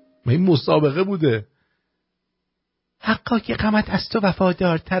 این مسابقه بوده. حقا که غمت از تو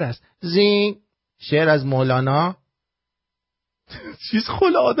وفادارتر است. زینگ شعر از مولانا چیز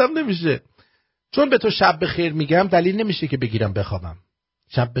خل آدم نمیشه. چون به تو شب بخیر میگم دلیل نمیشه که بگیرم بخوابم.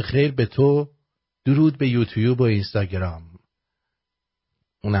 شب بخیر به تو، درود به یوتیوب و اینستاگرام،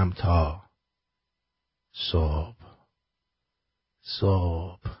 اونم تا صبح.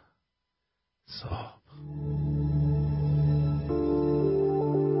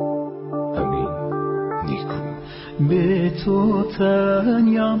 به تو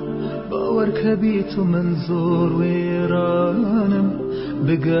تنیم باور که بی تو من زور ویرانم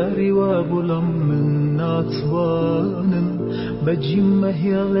بگاری و بلم من ناتوانم بجیم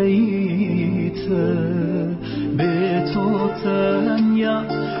هیلیت به تو تنیم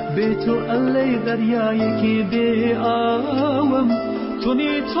به تو علی دریایی که بی آوم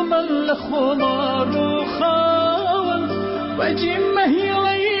تونی تو من لخمار و خاون بجیم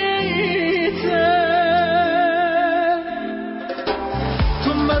هیلیت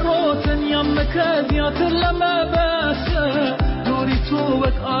مكاديات لما باسا دوري توك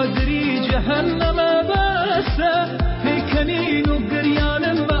قادري جهنم باسا هيكنين وقريان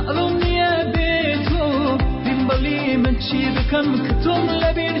معلوم يا بيتو دمبلي من شيبكم كتم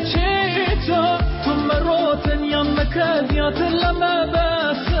لبيرشيتو ثم روتن يا مكاديات لما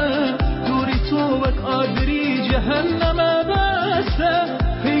باسا دوري توك قادري جهنم باسا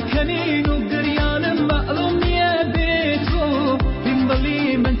هيكنين وقريان معلوم يا بيتو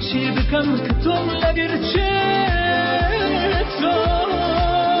دمبلي من شيبكم كتم لبيرشيتو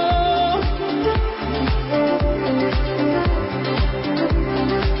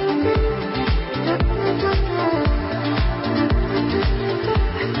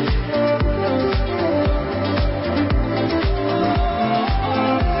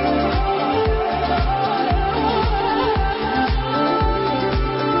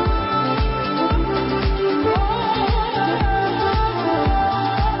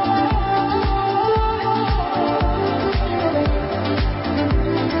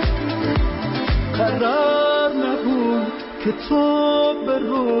تو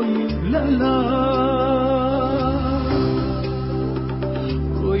بروی لالا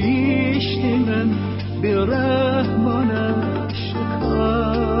رویش من برحمان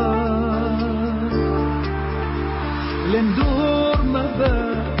شکار لندور مبا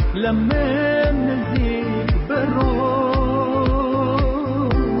لمن نزيد بروی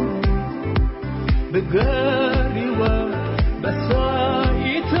بقاري وبسايتر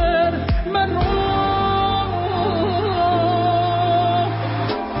منو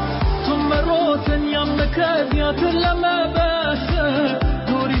كاديات لما باسا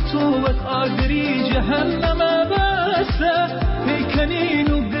دوري توك قادري جهنم باسا هيكنين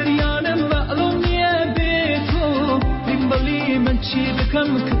وقريان معلوم يا بيتو دمبلي من شيبكم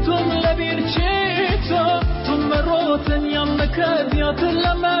كتم لبيرشيتو ثم روتن يم كاديات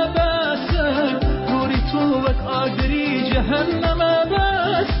لما باسا دوري توك قادري جهنم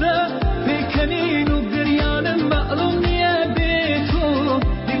باسا هيكنين وقريان معلوم يا بيتو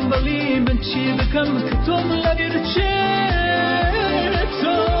دمبلي من شيبكم كتم لبيرشيتو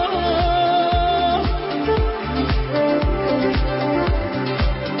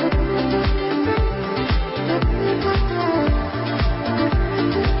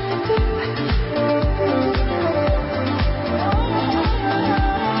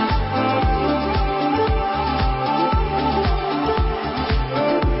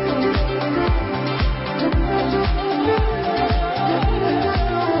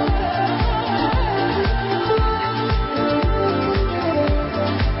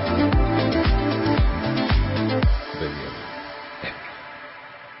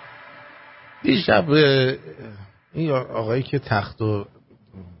دیشب این آقایی که تختو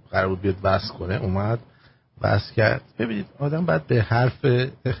قرار بود بیاد بس کنه اومد بس کرد. ببینید آدم باید به حرف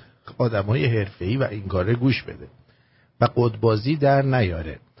آدمای حرفه‌ای و این کاره گوش بده و قدبازی در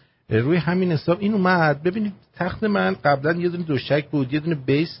نیاره. روی همین حساب این اومد. ببینید تخت من قبلا یه دونه دوشک بود، یه دونه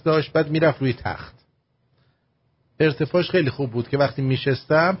بیس داشت، بعد میرفت روی تخت. ارتفاعش خیلی خوب بود که وقتی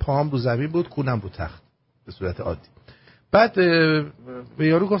میشستم پاهم رو زمین بود، کونم رو تخت به صورت عادی. بعد به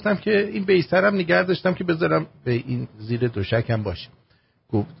یارو گفتم که این بیسترم نگه داشتم که بذارم به این زیر دوشکم باشه.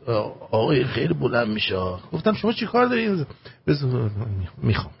 گفت آقای خیلی بلند میشه. گفتم شما چی کار دارین؟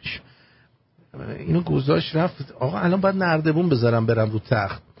 میخوامش. اینو گذاشت رفت. آقا الان باید نردبون بذارم برم رو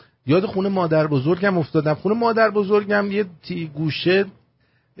تخت. یاد خونه مادر بزرگم افتادم. خونه مادر بزرگم یه گوشه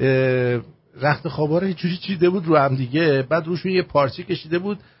رخت خوابا رو جوری چیده بود رو هم دیگه، بعد روشون یه پارچه کشیده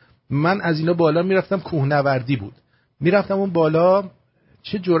بود. من از اینا بالا میرفتم، کوهنوردی بود، میرفتم اون بالا.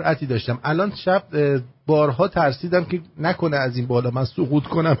 چه جرأتی داشتم. الان شب بارها ترسیدم که نکنه از این بالا من سقوط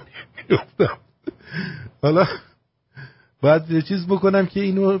کنم میافتم. حالا باید یه چیز بکنم که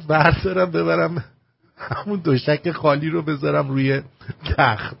اینو بردارم ببرم همون دوشک خالی رو بذارم روی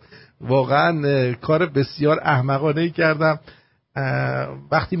تخت. واقعا کار بسیار احمقانه‌ای کردم.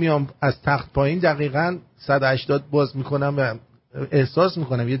 وقتی میام از تخت پایین دقیقاً 180 باز میکنم و احساس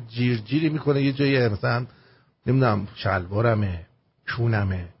میکنم یه جیری میکنه یه جایی، مثلا نمیدونم شلوارمه،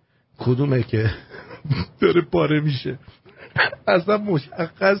 چونمه، کدومه که داره پاره میشه. اصلا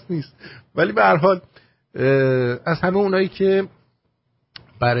مشخص نیست. ولی به هر حال از همه اونایی که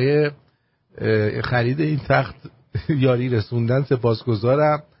برای خرید این تخت یاری رسوندن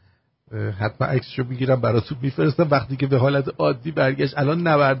سپاسگزارم. حتما عکسشو میگیرم براتون میفرستم. وقتی که به حالت عادی برگشت، الان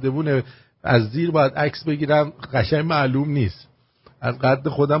نوردمونه، از زیر باید عکس بگیرم، قشنگ معلوم نیست، از قد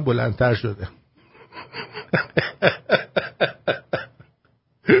خودم بلندتر شده.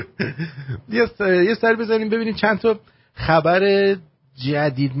 یه سر بزنیم ببینیم چند تا خبر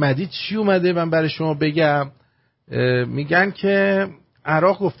جدید چی اومده من برای شما بگم. میگن که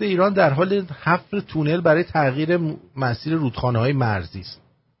عراق گفته ایران در حال حفر تونل برای تغییر مسیر رودخانه‌های مرزی است.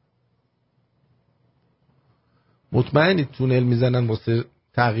 مطمئنید تونل میزنن واسه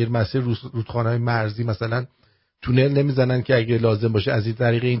تغییر مسیر رودخانه‌های مرزی؟ مثلا تونل نمیزنن که اگه لازم باشه از این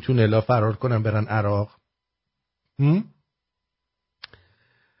طریق این تونل‌ها فرار کنن برن عراق؟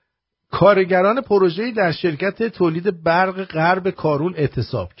 کارگران پروژه‌ای در شرکت تولید برق غرب کارون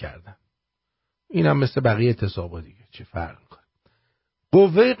اعتصاب کردن. اینم مثل بقیه اعتصابا دیگه، چه فرق می‌کنه؟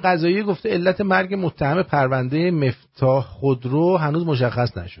 قوه قضاییه گفته علت مرگ متهم پرونده مفتاح خودرو هنوز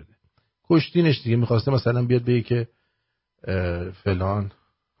مشخص نشده. کشتینش دیگه، می‌خواسته مثلا بیاد بگه که فلان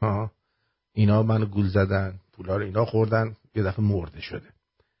اینا منو گول زدن، پولا رو اینا خوردن، یه دفعه مرده شده.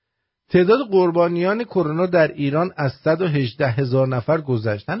 تعداد قربانیان کرونا در ایران از 118,000 نفر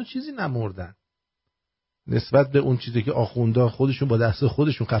گذشت. هنوز چیزی نمردن. نسبت به اون چیزی که آخوندا خودشون با دست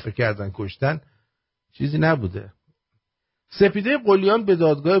خودشون خفه کردن کشتن، چیزی نبوده. سپیده قلیان به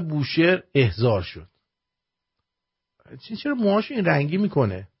دادگاه بوشهر احضار شد. چرا موهاش این رنگی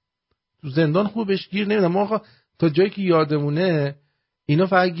میکنه؟ تو زندان خوبش گیر نمیدن. ما تا جایی که یادمونه اینا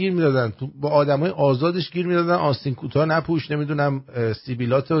فقط گیر میدادن، با آدمای آزادش گیر میدادن، آستین کوتاه نپوش، نمیدونم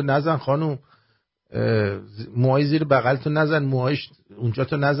سیبیلاتو نزن خانوم، موهای زیر بغلتو نزن، موهایش اونجا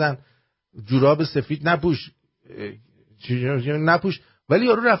تو نزن، جوراب سفید نپوش، نپوش. ولی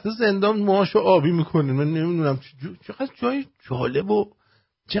یارو رفته زندان موهاشو آبی میکنه. من نمیدونم چقدر جای جالب و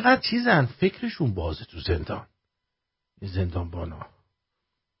چقدر چیزن، فکرشون بازه تو زندان. این زندان بانا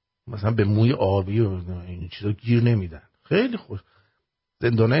مثلا به موی آبی و این چیزا گیر نمیدن. خیلی خوش.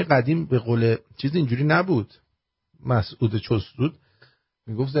 زندانای قدیم به قول چیز اینجوری نبود. مسعود چستود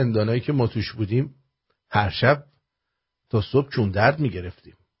میگفت زندانایی که ما توش بودیم هر شب تا صبح چون درد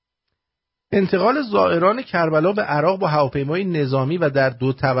میگرفتیم. انتقال زائران کربلا به عراق با هواپیمای نظامی و در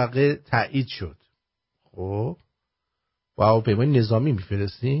 2 طبقه تایید شد. خب با هواپیمای نظامی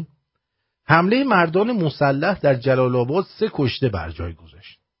میفرستیم. حمله مردان مسلح در جلال آباد 3 کشته بر جای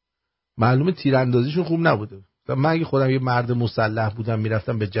گذاشت. معلومه تیراندازیشون خوب نبوده. من اگه خودم یه مرد مسلح بودم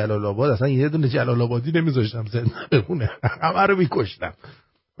میرفتم به جلال آباد، اصلا یه دونه جلال آبادی نمیذاشتم زنده بمونه، همه رو میکشتم.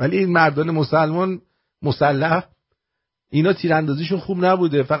 ولی این مردان مسلح اینا تیراندازیشون خوب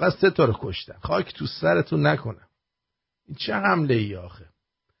نبوده، فقط 3 تا رو کشتن. خاک تو سرتون نکنم. این چه حمله ای آخه؟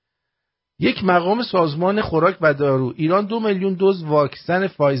 یک مقام سازمان خوراک و دارو: ایران 2 میلیون دوز واکسن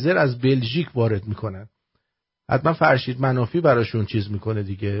فایزر از بلژیک وارد میکنن. حتما فرشید منافی براشون چیز میکنه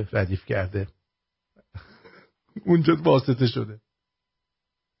دیگه، ردیف کرده. اونجا واسطه شده.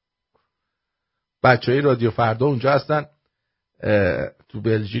 بچهای رادیو فردا اونجا هستن، تو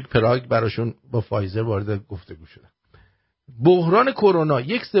بلژیک پراگ براشون با فایزر وارد گفتگو شده. بحران کرونا: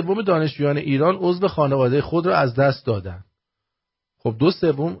 1/3 دانشجویان ایران عضو خانواده خود را از دست دادن. خب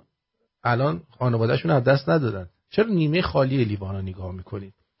 2/3 الان خانوادهشون از دست ندادن. چرا نیمه خالی لیوان رو نگاه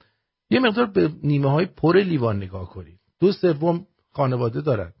میکنید؟ یه مقدار به نیمه های پر لیوان نگاه کنید. 2/3 خانواده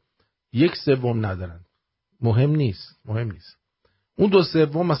دارن، 1/3 ندارن. مهم نیست. اون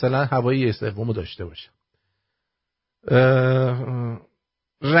 2/3 مثلا هوایی 1/3 رو داشته باشه.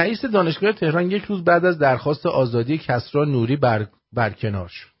 رئیس دانشگاه تهران 1 روز بعد از درخواست آزادی کسری نوری برکنار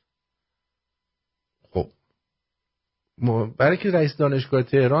شد. خب برای که رئیس دانشگاه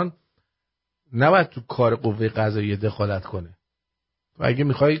تهران نباید تو کار قوه قضاییه دخالت کنه. و اگه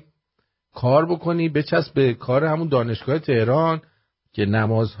میخوای کار بکنی بچسب به کار همون دانشگاه تهران که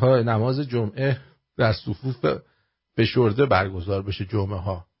نماز جمعه در صفوف فشرده برگزار بشه جمعه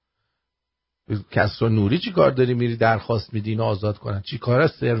ها. کسری نوری چی کار داری میری درخواست میدی اینو آزاد کنن؟ چی کار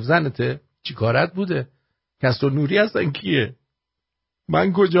است؟ صرف زنته؟ چی کارت بوده؟ کسری نوری هستن کیه؟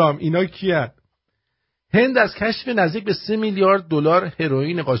 من کجام؟ اینا کیه؟ هند از کشف نزدیک به 3 میلیارد دلار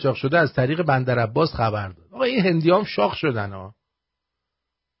هروئین قاچاق شده از طریق بندر عباس خبر داد. آقا این هندیام شاخ شدن ها.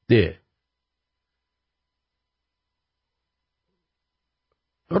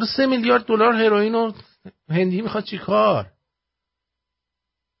 آره 3 میلیارد دلار هروئین و هندی میخواد چی کار؟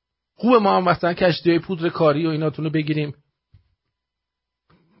 خوبه ما هم مثلا کشتی‌های پودر کاری و ایناتونو بگیریم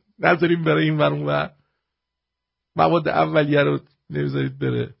نذاریم برای این ور اون ور، مواد اولیه رو نمیذارید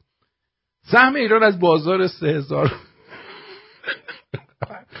بره. سهم ایران از بازار 3000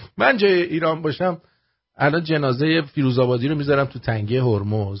 من جای ایران باشم الان جنازه فیروزآبادی رو میذارم تو تنگه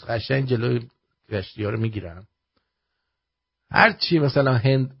هرمز، قشنگ جلوی کشتی‌ها رو میگیرم. هر چی مثلا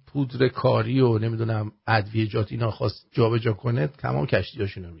هند پودر کاری و نمیدونم ادویه‌جات اینا خواست جابجا کنه تمام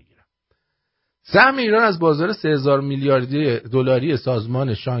کشتی‌هاشون رو میگیرم. سهم ایران از بازار 3000 میلیاردی دلاری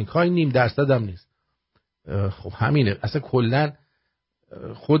سازمان شانگهای 0.5% هم نیست. خب همینه. اصلا کلا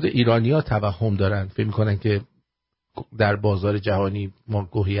خود ایرانی‌ها توهم دارن، فکر می‌کنن که در بازار جهانی ما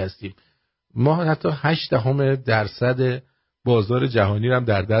گوهی هستیم. ما حتی 0.8% بازار جهانی رو هم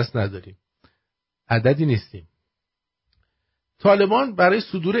در دست نداریم. عددی نیستیم. طالبان برای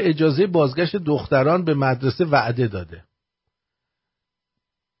صدور اجازه بازگشت دختران به مدرسه وعده داده.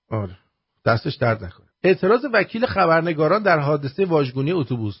 آره دستش درد نکنه. اعتراض وکیل خبرنگاران در حادثه واژگونی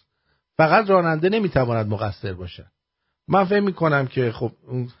اتوبوس، فقط راننده نمیتواند مقصر باشد. من فکر میکنم که خب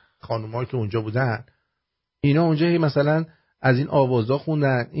اون خانوما که اونجا بودن اینا اونجا مثلا از این آوازا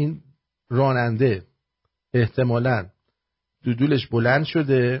خوندن، این راننده احتمالاً دودولش بلند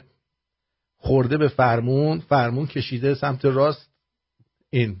شده خورده به فرمون کشیده سمت راست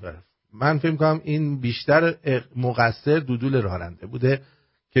این برف. من فکر میکنم این بیشتر مقصر دودول راننده بوده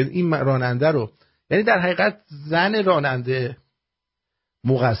که این راننده رو، یعنی در حقیقت زن راننده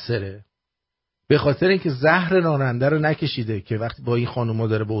مقصره به خاطر اینکه زهر راننده رو نکشیده که وقتی با این خانوما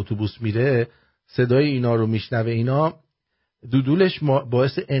داره به اتوبوس میره صدای اینا رو میشنوه، اینا دودولش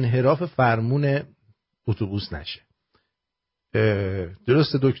باعث انحراف فرمون اتوبوس نشه.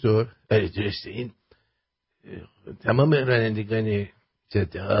 درسته دکتر؟ درسته. این تمام رانندگان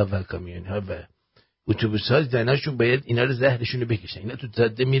جاده ها و کامیون ها و اتوبوس ها زناشون باید اینا رو زهرشون رو بکشن. اینا تو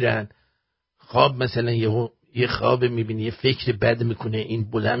جاده میرن خواب مثلا یه خواب میبینی یه فکر بد میکنه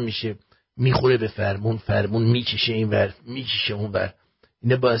این بلند میشه میخوره به فرمون میکشه این ور میکشه اون ور.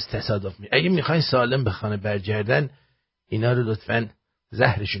 اینا باز تصادف می. اگه میخواین سالم به خانه برگردن اینا رو لطفاً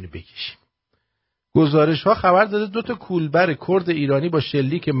زهرشون رو بکشین. گزارش ها خبر داده 2 کولبر کرد ایرانی با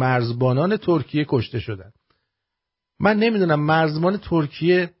شلیک مرزبانان ترکیه کشته شدن. من نمیدونم مرزبان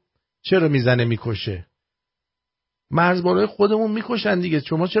ترکیه چرا میزنه میکشه. مرزبانای خودمون میکشن دیگه،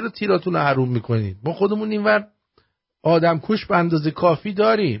 شما چرا تیراتون رو حروم میکنید؟ ما خودمون اینور آدم کش به اندازه کافی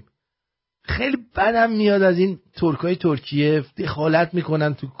داریم. خیلی بدم میاد از این ترکای ترکیه دخالت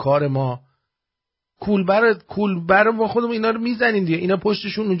میکنن تو کار ما. کولبر ما خودمون اینا رو میزنیم دیگه، اینا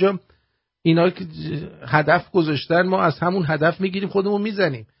پشتشون اونجا اینا که هدف گذاشتن ما از همون هدف میگیریم خودمون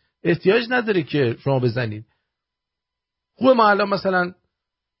میزنیم. احتیاج نداره که شما بزنید. خوبه ما الان مثلا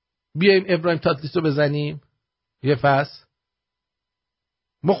بیایم ابراهیم تاتلیس رو بزنیم یه فصل،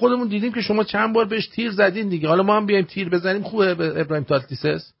 ما خودمون دیدیم که شما چند بار بهش تیر زدین دیگه، حالا ما هم بیایم تیر بزنیم خوبه به ابراهیم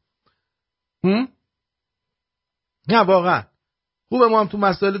تاتلیس؟ نه واقعا خوبه ما هم تو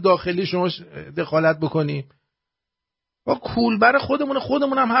مسائل داخلی شما دخالت بکنیم؟ ما کولبر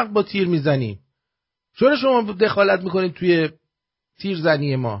خودمون هم حق با تیر میزنیم، چرا شما دخالت میکنید توی تیر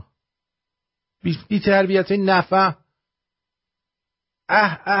زنی ما؟ بی تربیت نفهم.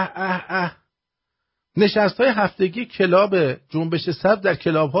 نشست‌های هفتگی کلاب جنبش سبز در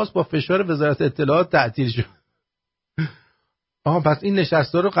کلاب هاست با فشار وزارت اطلاعات تعطیل شد. پس این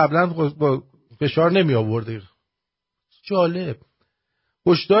نشست‌ها رو قبلا با فشار نمی آورده. جالب.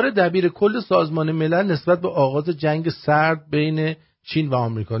 هشدار دبیر کل سازمان ملل نسبت به آغاز جنگ سرد بین چین و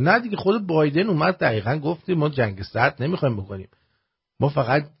آمریکا. نه دیگه، خود بایدن اومد دقیقاً گفتیم ما جنگ سرد نمیخوایم بکنیم، ما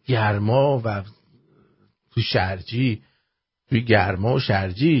فقط گرما و توی گرما و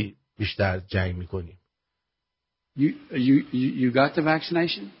شرجی بیشتر جنگ میکنیم. You got the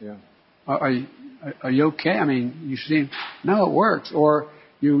vaccination? Yeah. Are you okay? I mean, you seem no, it works. Or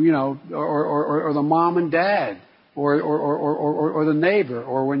you know, or the mom and dad, or the neighbor,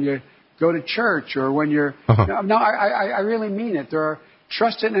 or when you go to church, or when you're. No, I really mean it. There are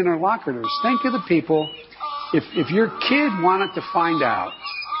trusted interlocutors. Think of the people. If your kid wanted to find out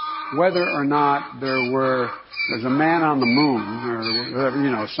whether or not there's a man on the moon, or whatever,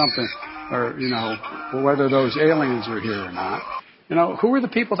 you know, something, or you know, whether those aliens are here or not. You know, who are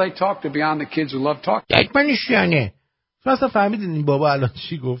the people they talk to beyond the kids who love talking? یعنی شما اصلا فهمیدین این بابا الان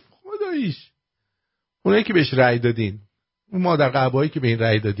چی گفت؟ خداییش اونایی که بهش رأی دادین، اون مادر قبایی که به این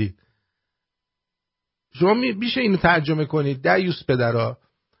رأی دادین، شما میشه اینو ترجمه کنید دیوس پدرها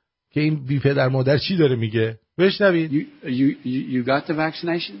که این بی پدر مادر چی داره میگه؟ بشنوید. You got the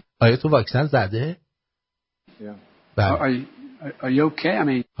vaccination? آیا تو واکسن زده؟ Yeah. بله. Are you okay? I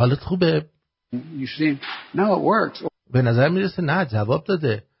mean, حالت خوبه؟ you seem, no, it works. به نظر میرسه نه جواب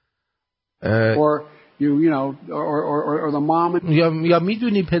داده. Or you know, or the mom and یا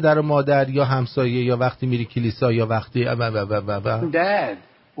میدونی پدر و مادر یا همسایه یا وقتی میری کلیسا یا وقتی dad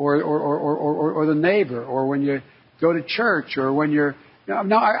or the neighbor or when you go to church or when you're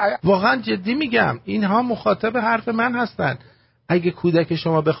no I واقعا جدی میگم اینها مخاطب حرف من هستن. اگه کودک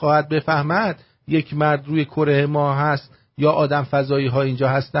شما بخواهد بفهمد یک مرد روی کره ماه هست یا آدم فضایی ها اینجا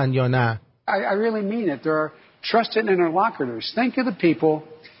هستن یا نه. I really mean it. There are trusted interlocutors. Think of the people.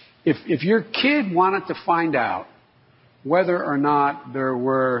 If your kid wanted to find out whether or not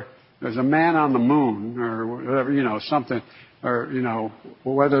there's a man on the moon or whatever, you know, something, or you know,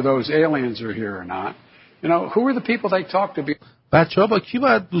 whether those aliens are here or not, you know, who are the people they talk to? بچه‌ها با کی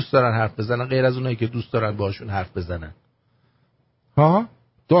باید دوست دارن حرف بزنن غیر از اونایی که دوست دارن باشون حرف بزنن؟ ها؟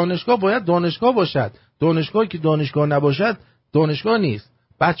 دانشگاه باید دانشگاه باشد. دانشگاهی که دانشگاه نباشد دانشگاه نیست.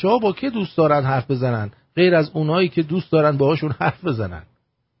 بچه‌ها با کی دوست دارن حرف بزنن غیر از اونایی که دوست دارن باهاشون حرف بزنن؟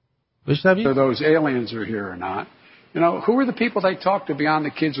 بشنوید. Those aliens are here or not. You know, who are the people they talk to beyond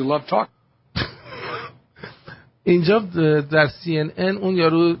the kids who love talk? اینجا در CNN اون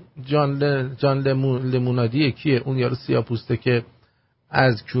یارو جان لمونادی کیه؟ اون یارو سیاه‌پوسته که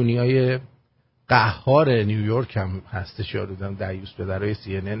از کونیای قهار نیویورک هم هستش، یادم دریوس پدرای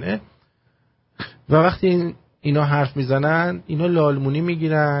CNN. و وقتی اینا حرف میزنن اینا لالمونی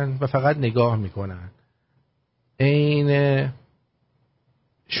میگیرن و فقط نگاه میکنن. این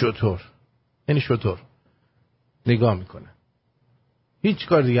شطور، یعنی شطور نگاه میکنن، هیچ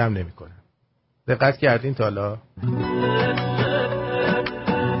کار دیگه هم نمیکنن. دقت کردین تا حالا؟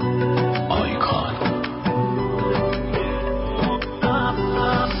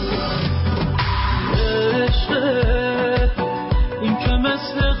 این که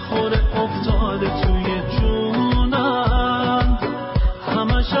مثل خوره افتاده توی جونم،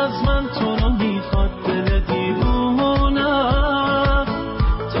 همش از من تو رو میخواد دل دیوونم،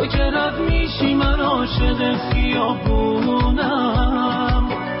 تو که رد میشی من عاشق خیابونم.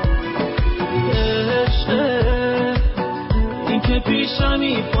 این که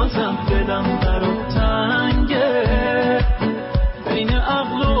پیشانی بازم دلم برات تنگه، بین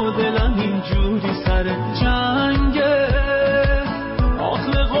عقل و دلم اینجوری سر جنگه،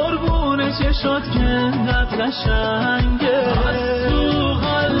 آخل قربون چشات که انقدر قشنگه. از تو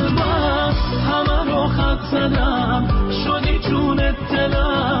قلبم همه رو خط زدم، شدی جون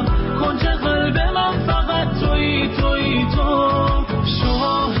دلم، کنج قلب من فقط تویی تویی تو،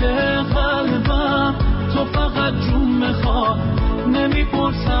 شاه قلبم تو فقط جون میخواد،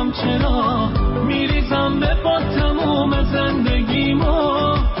 نمیپرسم چرا، میریزم به پات تموم زندگیمو.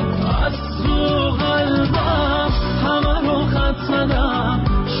 از تو قلبم همه رو خط زدم،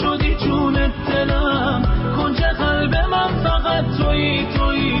 شدی جون دلم، کنج قلب من فقط تویی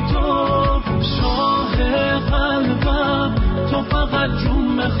تویی تو، شاه قلبم تو فقط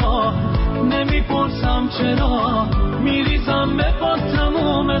جون میخواد، نمیپرسم چرا، میریزم به پات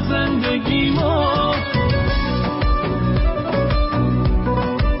تموم زندگیمو.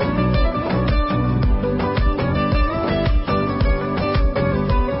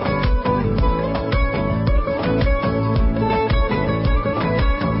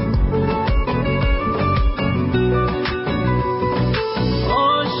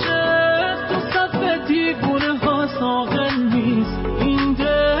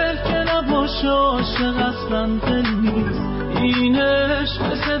 این عشق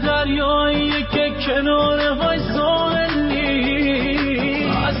مثل دریایی که کناره های ساحل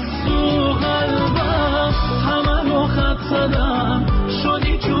نیست. از تو قلبم همه رو خط زدم،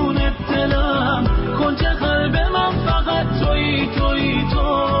 شدی جون دلم، کنج قلب من فقط تویی تویی تو،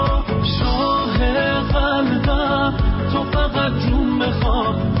 شاه قلبم تو فقط جون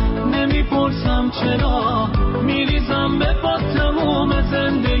میخواد، نمیپرسم چرا، میریزم به پات تموم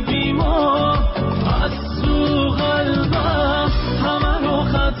زندگیمو. از تو قلبم همه رو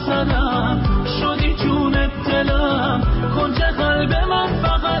خط زدم، شدی جون دلم، کنج قلب من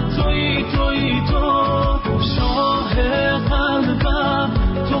فقط تویی تویی تو، شاه قلبم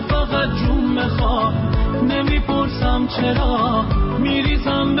تو فقط جون میخواد، نمیپرسم چرا،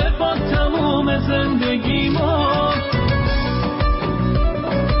 میریزم به پات تموم زندگیمو.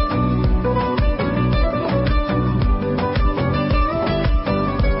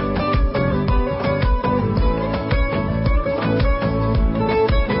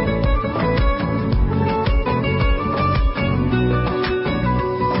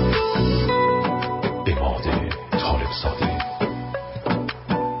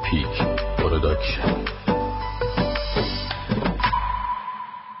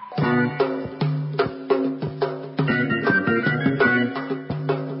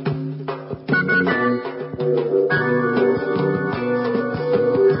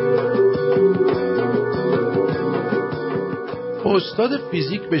 استاد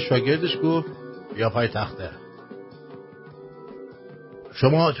فیزیک به شاگردش گفت بیا پای تخته.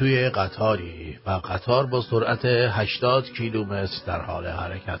 شما توی قطاری و قطار با سرعت 80 کیلومتر در حال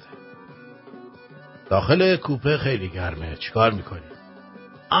حرکته. داخل کوپه خیلی گرمه. چیکار میکنی؟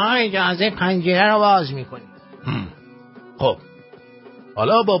 اجازه پنجره رو باز میکنی. خب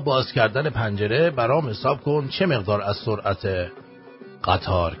حالا با باز کردن پنجره برام حساب کن چه مقدار از سرعت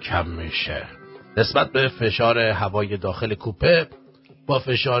قطار کم میشه نسبت به فشار هوای داخل کوپه. با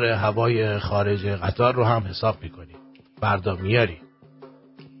فشار هوای خارج قطار رو هم حساب میکنی. فردا میاری.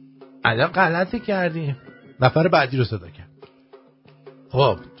 الان غلطی کردیم. نفر بعدی رو صدا کرد.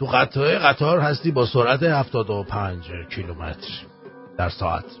 خب تو قطار هستی با سرعت 75 کیلومتر در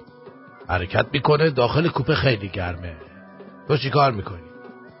ساعت حرکت میکنه. داخل کوپه خیلی گرمه. تو چی کار میکنی؟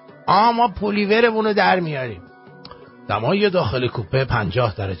 ما پولیورمون رو در میاریم. دمای داخل کوپه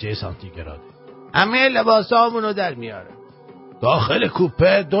 50 درجه سانتیگراد. همه لباسامون رو در میاره. داخل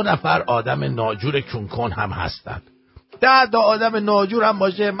کوپه 2 نفر آدم ناجور کونکن هم هستن. 10 تا آدم ناجور هم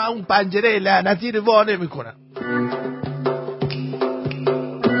باشه من اون پنجره لعنتی رو وا نمی‌کنم.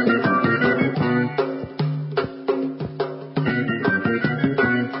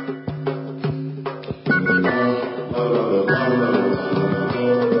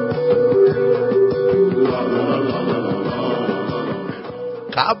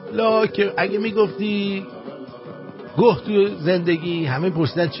 قبلا که اگه میگفتی گفت تو زندگی همه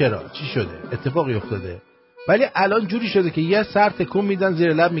پرسیدن چرا چی شده اتفاقی افتاده، ولی الان جوری شده که یه سر تکون میدن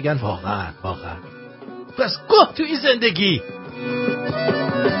زیر لب میگن واقعا پس گفت تو این زندگی.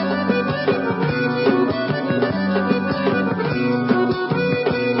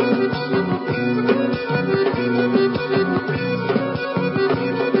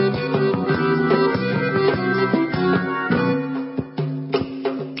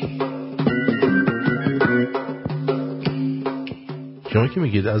 شما که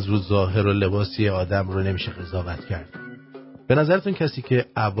میگید از رو ظاهر و لباسی آدم رو نمیشه قضاوت کرد، به نظرتون کسی که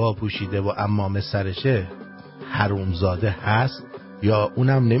عبا پوشیده و عمامه سرشه حرومزاده هست یا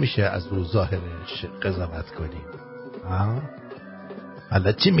اونم نمیشه از رو ظاهرش قضاوت کنیم؟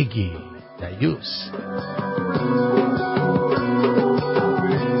 حالا چی میگی دیوس؟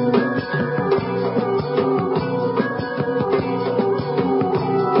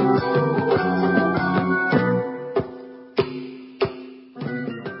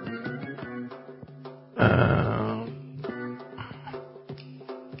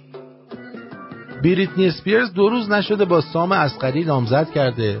 بریتنی اسپیرز 2 روز نشده با سام اصغری نامزد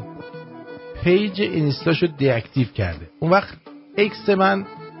کرده، پیج اینستاشو دیاکتیو کرده. اون وقت اکس من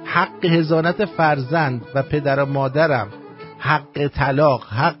حق حضانت فرزند و پدر و مادرم، حق طلاق،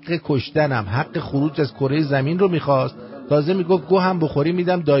 حق کشتنم، حق خروج از کره زمین رو میخواست. تازه میگفت گو هم بخوری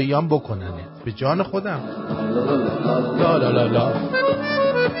میدم داییام بکننه. به جان خودم لا لا لا لا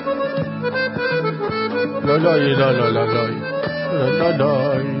لا لا لا لا لا لا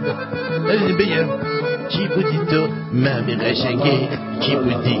لا. بگم چی بودی تو ممی قشنگی، چی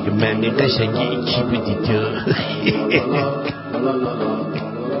بودی ممی قشنگی، چی بودی تو.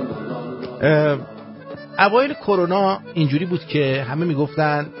 اوایل کرونا اینجوری بود که همه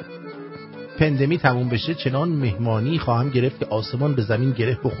میگفتن پندمی تموم بشه چنان مهمانی خواهم گرفت که آسمان به زمین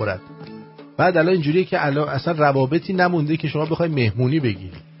گره بخورد. بعد الان اینجوریه که الان اصلا روابطی نمونده که شما بخوای مهمونی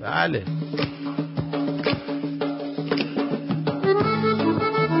بگیری. بله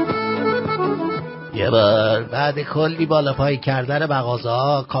یه بار بعد کلی بالا پای کردن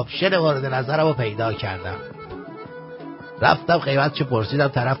مغازه‌ها کاپشن مورد نظرم رو پیدا کردم. رفتم قیمتشو پرسیدم،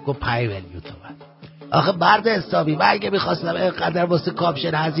 طرف گفت 5 میلیون تومان. آخه مرد حسابی من اگه میخواستم اینقدر واسه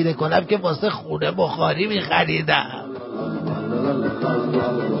کاپشن هزینه کنم که واسه خونه بخاری میخریدم.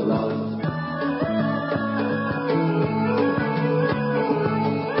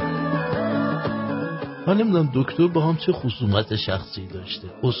 من نمیدونم دکتر با هم چه خصومت شخصی داشته،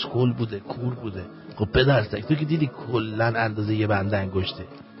 اسکول بوده، کور بوده. خب پدرسک تو که دیدی کلن اندازه یه بند انگشته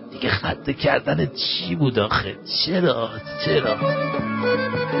دیگه، خطه کردن چی بود آخه؟ چرا؟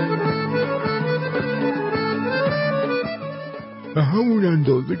 به همون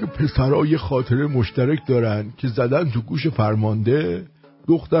اندازه که پسرها یه خاطره مشترک دارن که زدن تو گوش فرمانده،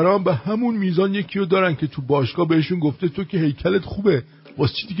 دختران به همون میزان یکی رو دارن که تو باشگاه بهشون گفته تو که هیکلت خوبه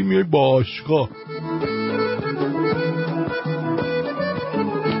واسه چی دیگه میای باشگاه.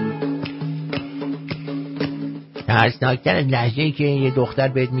 ترسناکتر لحظه‌ای که یه دختر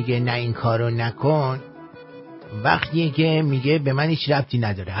بهت میگه نه این کارو نکن وقتیه که میگه به من هیچ ربطی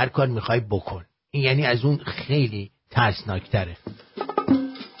نداره هر کار میخوای بکن. این یعنی از اون خیلی ترسناکتره.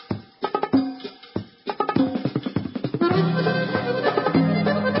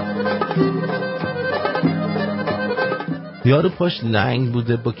 یارو پاش لنگ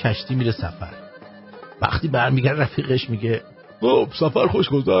بوده با کشتی میره سفر. وقتی برمیگرده رفیقش میگه خب سفر خوش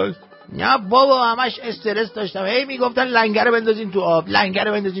گذشت؟ نه بابا همش استرس داشتم، هی میگفتن لنگر رو بندازین تو آب، لنگر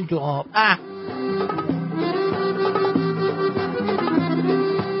رو بندازین تو آب.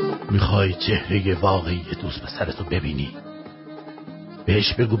 میخوای چهره واقعی دوست پسرتو ببینی؟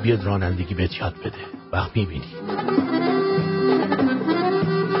 بهش بگو بیاد رانندگی بهت یاد بده، وقت میبینی.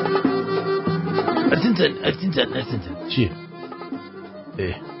 ارتین چیه؟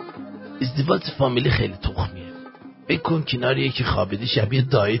 ازدواج فامیلی خیلی تخمیه. فکر کن کنار یکی خوابیدی شبیه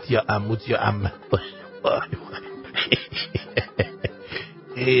دایت یا عموت یا عمه باشه.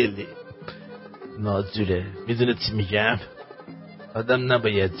 خیلی نازوله. میدونه چی میگم؟ آدم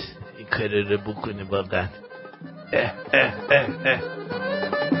نباید این کار رو بکنه واقعا.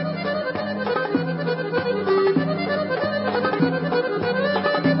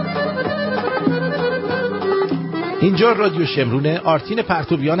 اینجا رادیو شمرونه. آرتین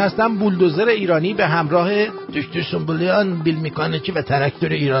پرتویان هستم، بولدوزر ایرانی به همراه دکتر سنبولیان بیل میکانیکی و تراکتور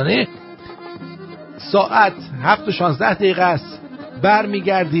ایرانی. ساعت 7:16 است.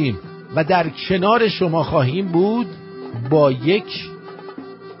 برمیگردیم و در کنار شما خواهیم بود با یک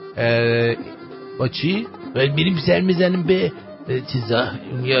با چی؟ باید میریم سر میزنیم به چیزا،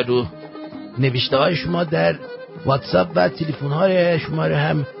 اون یارو نوشته های شما در واتساپ و تلفن های شما رو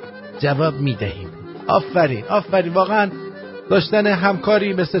هم جواب میدهیم. آفرین واقعا داشتن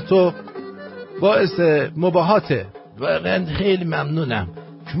همکاری مثل تو باعث مباهاته. واقعا خیلی ممنونم.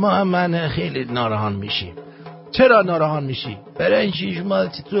 شما هم من خیلی ناراحت میشیم. چرا ناراحت میشی؟ برای اینکه شما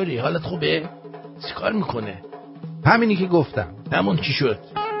چطوری؟ حالت خوبه؟ چیکار میکنه؟ همینی که گفتم. همون چی شد؟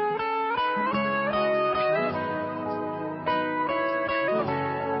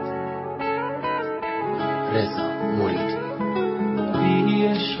 رضا مرید بی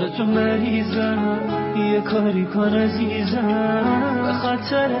عشق تو مریضم، یه کاری کن عزیزم، به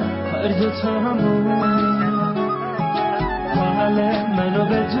خاطر هر دوتامون حال منو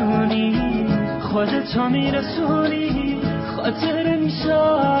بدونی، خودتو میرسونی، خاطر میشه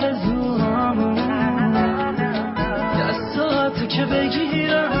آرزوهامون. دستاتو که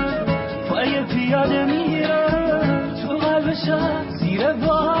بگیرم پای پیاده میرم تو قلب شهر زیر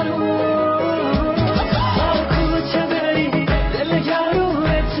بارون.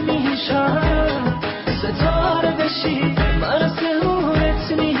 ستاره بشی من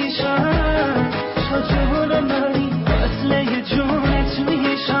سهورت میشم، تو جون منی وصله جونت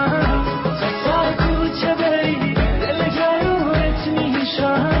میشم. تا سر کوچه بری دل گرونت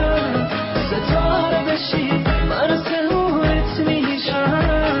میشم، ستاره بشی من سهورت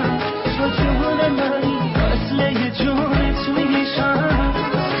میشم، تو جون منی وصله جونت میشم.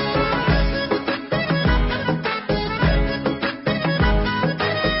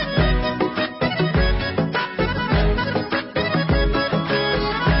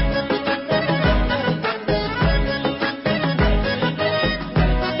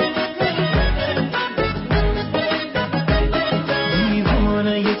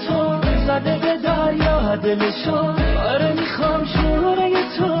 دلشو آره میخوام شوره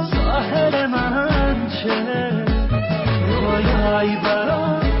تو ساحل من چه رویایی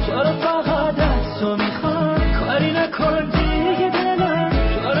برام تو رو فقط از تو میخوام، کاری نکن دیگه دلم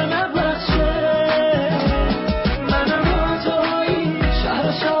تو رو نبخشه. منم با تویی شهر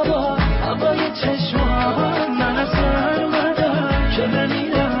و شبا هوای چشمان، من از سر مدم که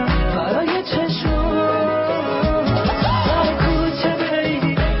بمیرم برای چشمان. سر کوچه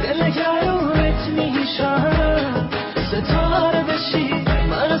بری دل گرونت میشم، ستاره بشی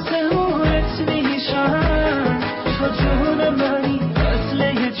من سهورت میشم، تو جون منی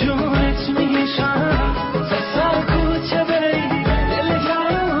وصله جونت میشم. تا سر کوچه بری دل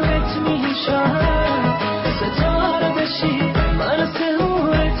گرونت میشم، ستاره بشی من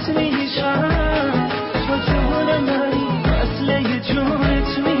سهورت میشم، تو جون منی وصله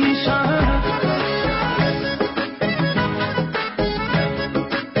جونت میشم.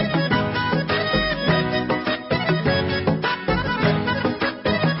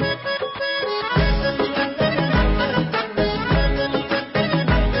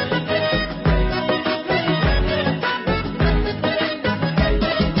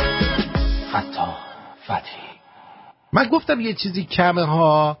 من گفتم یه چیزی کمه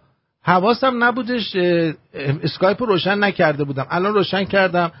ها، حواسم نبودش، اسکایپ رو روشن نکرده بودم، الان روشن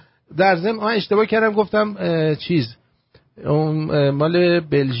کردم. در ضمن من اشتباه کردم گفتم چیز اون مال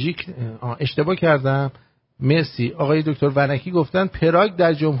بلژیک، اشتباه کردم. مرسی آقای دکتر ونکی گفتن پراگ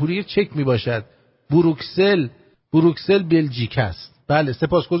در جمهوری چک می باشد، بروکسل بلژیک است. بله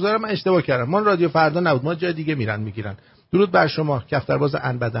سپاسگزارم، من اشتباه کردم، ما رادیو فردا نبود، ما جای دیگه میگیرن. درود بر شما کفترباز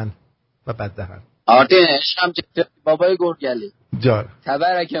انبدن و بددهن. آرتین عشقم چطور بابای گرگلی جان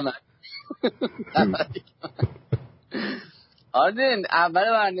تبرک من آرتین اول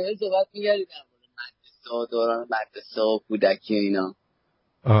برنامه صحبت می‌کردی در مورد مدرسه و دوران مدرسه و کودکی و اینا.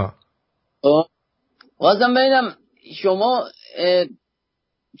 واسم ببینم شما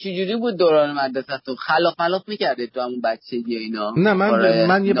چجوری بود دوران مدرسه‌تون؟ خلاف می‌کردید تو همون بچگی اینا؟ نه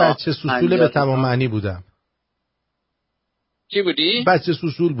من یه بچه سوسول به تمام معنی بودم. چی بودی؟ بچه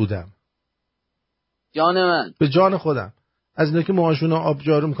سوسول بودم. جان من. به جان خودم. از اینا که موهاشون رو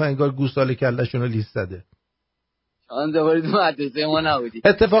آبجارو می‌کنن انگار گوساله کله‌شون رو لیست زده. آن دوباره تو مدرسه ما نبودی.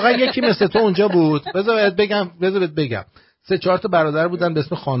 اتفاقا یکی مثل تو اونجا بود. بذار بگم 3-4 تا برادر بودن به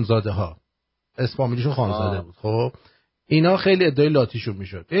اسم خانزاده‌ها. اسم فامیلیشون خانزاده بود. خب اینا خیلی ادعای لاتیشون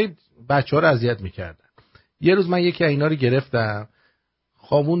میشد. بچه‌ها رو اذیت می‌کردن. یه روز من یکی از اینا رو گرفتم،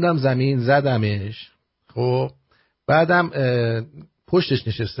 خوابوندم زمین، زدمش. خب بعدم پشتش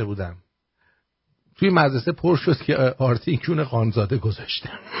نشسته بودم. توی مدرسه پر شد که آرتین کون خانزاده گذاشته.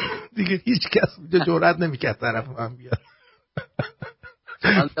 دیگه هیچ کس جرئت نمی‌کرد طرف من بیاد.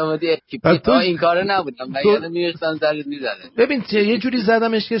 این کارو نبودم وگرنه میرسن زرد میزدن. ببین یه جوری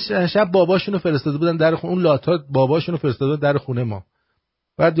زدمش که شب باباشونو فرستاده بودن در خونه، اون لاتا باباشونو فرستاده در خونه ما.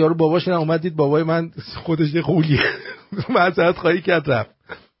 بعد یارو باباشون اومد دید بابای من خودش یه قولیه. معذرت خواهی کرد رفت.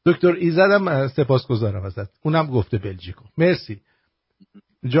 دکتر ایزدم سپاسگزارم ازت، اونم گفته بلژیکو. مرسی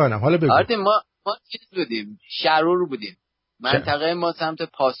جانم. حالا بگو. آرتین ما چیز بودیم، شرور بودیم. منطقه ما سمت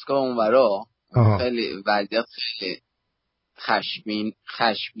پاسکا اونورا خیلی وضعیت خیلی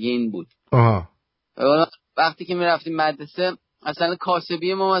خشمگین بود. وقتی که میرفتیم مدرسه اصلا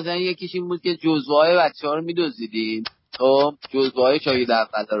کاسبی ما مثلا یکیش این بود که جزوه‌های بچه‌ها رو می‌دزدیدیم. خب جزوه‌های شاگرد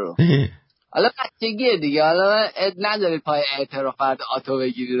اولا رو. حالا بچگیه دیگه، حالا نداری پای اعترافات آتو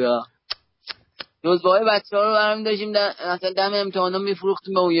بگیری را. جزوه‌های بچه‌ها رو برام داشتیم مثلا دم امتحانا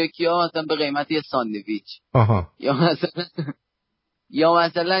میفروختیم به اون یکی‌ها مثلا به قیمت یه ساندویچ. یا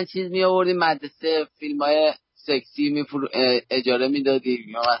مثلا چیز می آوردیم مدرسه، فیلم‌های سکسی اجاره میدادیم،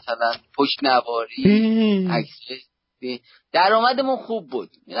 یا مثلا پشت نواری عکس. درآمدمون خوب بود،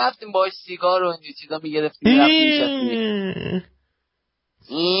 میرفتیم باهاش سیگار و این چیزا میگرفتیم میرفتیم.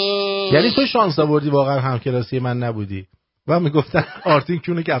 یعنی تو شانس آوردی واقعا همکلاسی من نبودی و میگفتن آرتین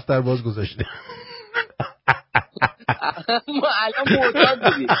کونه کفتر باز گذاشته. ما الان معتاد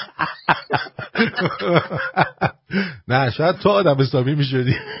بودیم. نه شاید تو آدم حسابی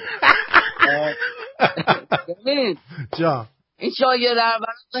میشدی. جا این شاگرد اول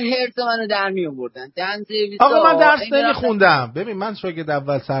هرس منو در می آوردن. آقا من درس نمیخوندم. ببین من شاگرد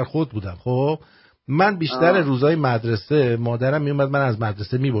اول سرخود بودم. خب من بیشتر روزای مدرسه مادرم میومد من از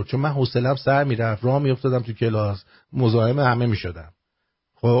مدرسه میبرد، چون من حوصله‌ام سر میرفت، راه میافتادم تو کلاس، مزاحم همه میشدم.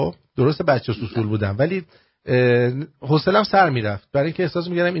 خب درسته بچه سوسول بودم ولی حوصله‌ام سر میرفت، برای اینکه احساس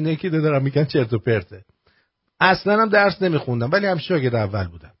میکردم اینا که دارن میگن چرت و پرته. اصلا هم درس نمیخوندم ولی همیشه شاگرد اول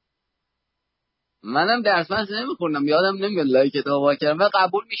بودم. منم درس نمیخوندم، یادم نمیاد لای کتابا کردم و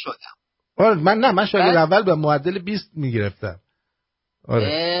قبول میشدم. من شاگرد اول به معدل 20 میگرفتم.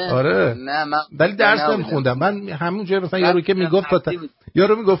 آره نه من ولی درس نمیخوندم. من همونجوری مثلا یارو که میگفت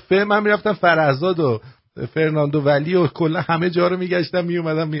یارو میگفت فهم، من میرفتم فرزاد و فرناندو ولی و کلا همه جا رو میگشتم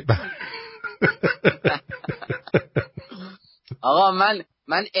میومدم آقا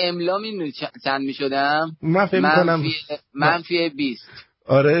من املا چند میشدم؟ من فکر میکنم منفی 20.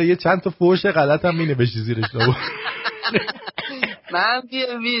 آره یه چند تا فوش غلط هم مینوشتی زیرش نبود. منفی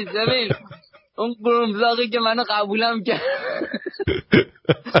 20. ببین اون گرمزاقی که منو قبولم کرد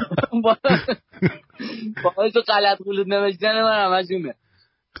باید تو غلط خلود نوشتن من همشونه.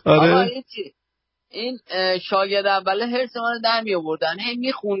 آقا این شاگرد اوله هرس منو در می آوردن، هی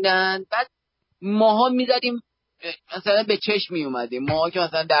میخوندن، بعد ماها میزدیم مثلا به چشم می اومدیم، ماها که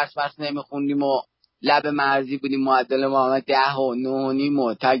مثلا درس نمیخوندیم و لب مرزی بودیم، معدل ما 10 و 9 و نیم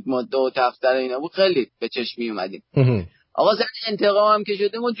و تگ ما 2 تفتر اینا بود، خیلی به چشم می اومدیم. آقا زن انتقام هم که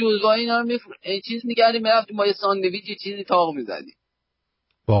شده ما جزوه اینا رو چیز می‌کردیم، می‌رفتیم با یه ساندویچ یه چیزی تاق می‌زدیم.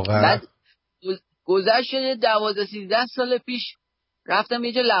 واقعا بعد گذشت 12-13 سال پیش رفتم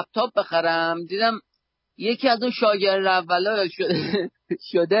یه جا لپتاپ بخرم، دیدم یکی از اون شاگرد اولا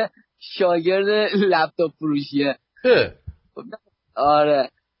شده شاگرد لپتاپ فروشیه. آره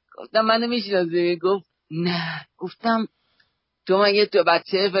گفتم منو میشناسی؟ گفت نه. گفتم تو مگه تو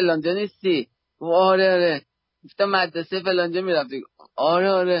بچه فلانجا نیستی؟ آره. گفتم مدرسه فلانجا میرفتی؟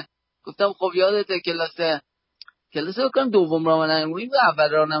 آره. گفتم خب یادته کلاس بکنم دوم راهنمایی بود اول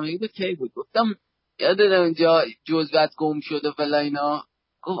راهنمایی بود کی بود؟ گفتم یادته اونجا جزوت گم شد و فلان اینا؟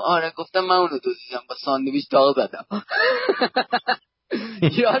 گفت آره. گفتم من اونو دزدیدم با ساندویچ تاق زدم.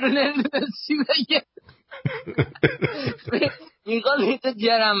 یارو نمیدونست چی بگه، میخواد تو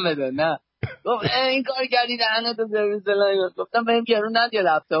جرم بده. نه گفت این کار کردی دهنتو سرویس لاین. گفتم بریم گرون ندی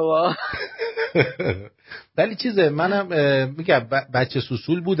لپتاپا. ولی چیزه منم میگم بچه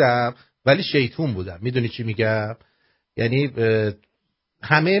سوسول بودم ولی شیطون بودم. میدونی چی میگم؟ یعنی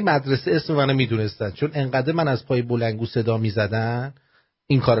همه مدرسه اسم منو میدونستن چون انقدر من از پای بلنگو صدا میزدن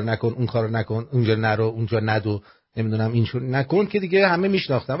این کارو نکن اون کارو نکن اونجا نرو اونجا ندو نمیدونم اینجور نکن که دیگه همه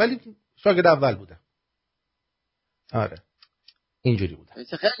میشناختن ولی شاگرد اول بودم. آره اینجوری بودم.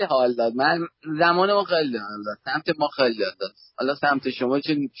 خیلی حال داد. من زمان ما خیلی حال داد. سمت ما خیلی حال داد. حالا سمت شما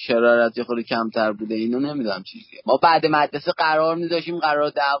چون شرارت خود کمتر بوده اینو نمیدونم چیزیه. ما بعد مدرسه قرار می‌داشتیم قرار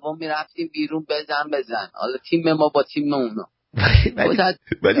دعوا میرفتیم بیرون بزن. حالا تیم ما با تیم اونا.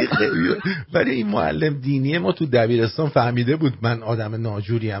 ولی این معلم دینی ما تو دبیرستان فهمیده بود من آدم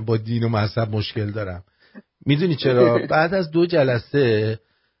ناجوریم با دین و مذهب مشکل دارم. میدونی چرا؟ بعد از 2 جلسه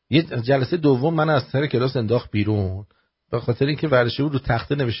یه جلسه دوم من از سر کلاس انداخت بیرون به خاطر اینکه ورشه بود رو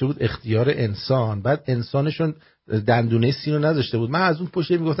تخته نوشته بود اختیار انسان. بعد انسانشون دندونه سینو نذاشته بود. من از اون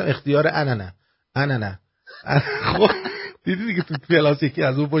پشت میگفتم اختیار انانه. خب دیدی دیگه تو کلاس یکی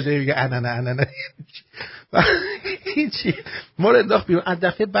از اون پشت میگه انانه. هیچی ما رو انداخت بیرون. از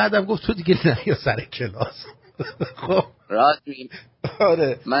دفعه بعدم گفت تو دیگه نیا سر کلاس. خب راست میگم.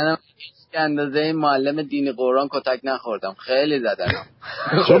 آره منم هیچ اندازه معلم دین قرآن کتک نخوردم. خیلی زدنم.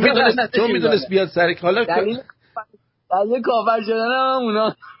 چون میدونست بیاد سر حالا دلیل کافر شدن هم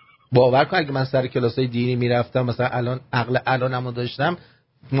اونا. باور کن اگه من سر کلاسای دینی میرفتم مثلا الان عقل الانمو داشتم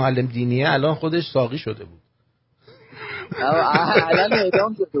معلم دینیه الان خودش ساقی شده بود. الان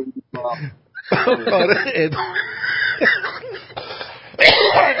اعدام شده بود. آره اعدام.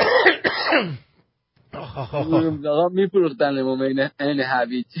 آقا میفروختن مومن این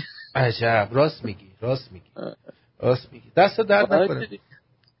هویج. عجب راست میگی. دست درد نکنه.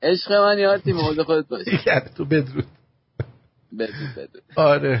 عشق من یادی موضوع خودت باش. تو بدرود. بدرود.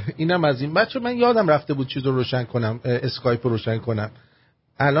 آره اینم از این. بچه من یادم رفته بود چیزو روشن کنم اسکایپ رو روشن کنم.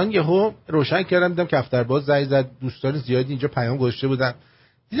 الان یهو روشن کردم دیدم کفترباز زنگ زد. دوستان زیادی اینجا پیام گذاشته بودن.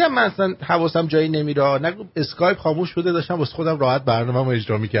 دیدم من اصلا حواسم جایی نمیره. نگو اسکایپ خاموش بوده داشتم واسه خودم راحت برنامه‌مو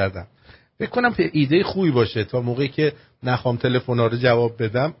اجرا می‌کردم. فکر کنم ایده خوبی باشه تا موقعی که نخوام تلفن‌ها رو جواب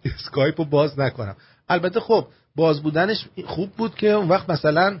بدم اسکایپو باز نکنم. البته خب باز بودنش خوب بود که اون وقت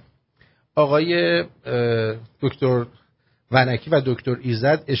مثلا آقای دکتر ونکی و دکتر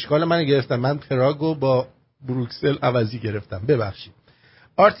ایزد اشکال من گرفتن. من پراگو با بروکسل عوضی گرفتم. ببخشید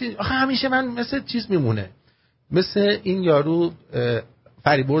آرتین. آخه همیشه من مثل چیز میمونه مثل این یارو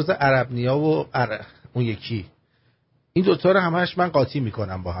فریبرز عربنیا و اون یکی این دوتا رو همش من قاطی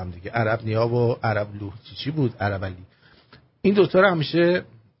میکنم با هم دیگه. عربنیا و عربلو چی بود عربلی. این دوتا رو همیشه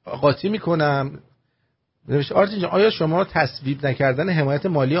قاطی میکنم. نوشته آرتین جان آیا شما تصویب نکردن حمایت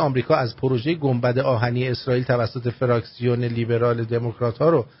مالی آمریکا از پروژه گنبد آهنی اسرائیل توسط فراکسیون لیبرال دموکرات ها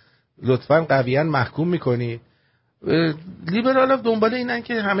رو لطفاً قویاً محکوم میکنید؟ لیبرال ها دنبال اینن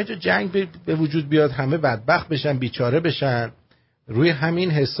که همه جا جنگ به وجود بیاد همه بدبخت بشن بیچاره بشن. روی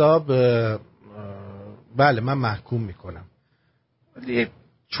همین حساب بله من محکوم میکنم. ولی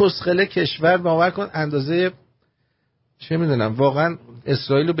چسخله کشور باور کن اندازه چه میدونم واقعا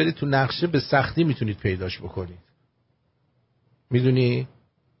اسرائیل رو برید تو نقشه به سختی میتونید پیداش بکنید. میدونی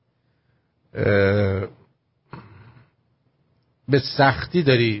به سختی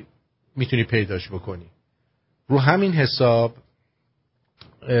داری میتونی پیداش بکنی. رو همین حساب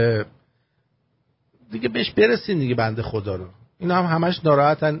دیگه بهش برسین دیگه بنده خدا رو. اینا هم همش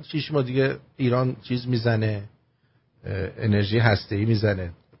ناراحتن 6 ماه دیگه ایران چیز میزنه انرژی هسته‌ای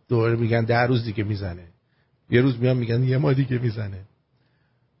میزنه. دوباره میگن 10 روز دیگه میزنه. یه روز میان میگن 1 ماه دیگه میزنه.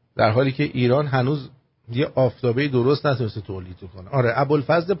 در حالی که ایران هنوز یه آفتابه درست نتونسته تولید کنه. آره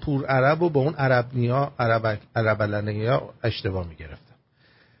ابوالفضل پور عرب و با اون عربلنیا اشتباه میگرفتم.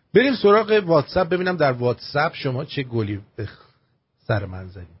 بریم سراغ واتساپ ببینم در واتساپ شما چه گلی به سر من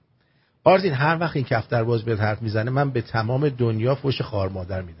زدید. آرتین هر وقت این کفترباز بیاد حرف میزنه من به تمام دنیا فوش خار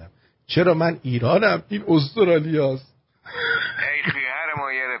مادر میدم. چرا من ایرانم این استرالیاست. ای خیهر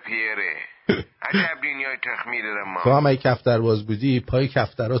مایر پیره عجب دنیای تخمیر ما. تو هم ای کفترباز بودی پای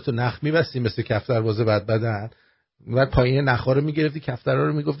کفتراتو نخ میبستی مثل کفترباز بدن. بعد پایین نخا رو میگرفتی کفترها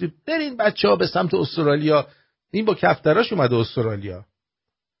رو میگفتی برین بچه‌ها به سمت استرالیا. این با کفتراش اومده استرالیا.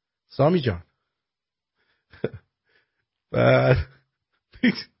 سامی جان بعد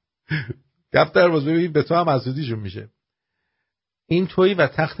کفترباز ببین به تو هم حسودیشون میشه. این تویی و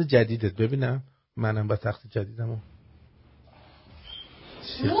تخت جدیدت ببینم. منم با تخت جدیدمو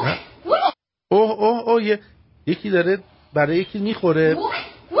اوه یکی داره برای یکی میخوره.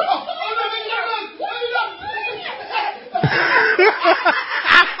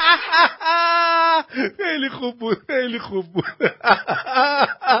 خیلی خوب بود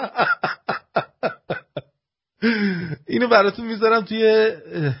اینو براتون میذارم توی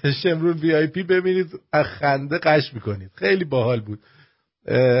شمرون وی آی پی، ببینید از خنده قش میکنید. خیلی باحال بود.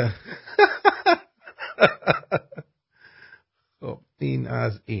 خب این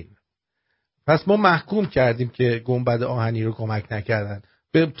از این. پس ما محکوم کردیم که گنبد آهنی رو کمک نکردن.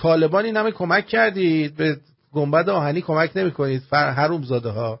 به طالبان این همه کمک کردید، به گنبد آهنی کمک نمی کنید. حروم زاده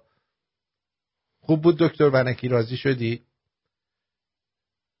ها. خوب بود دکتر بنکی، راضی شدی؟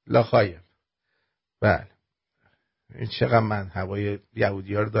 لاخایم. بله. این چقدر من هوای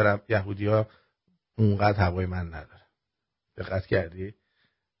یهودی ها رو دارم، یهودی ها اونقدر هوای من ندارم. دقت کردی؟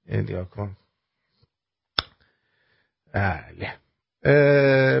 این نگاه کن. بله.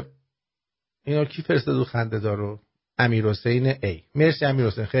 اینو کی فرستاد خنده دارو؟ امیرحسین ای. مرسی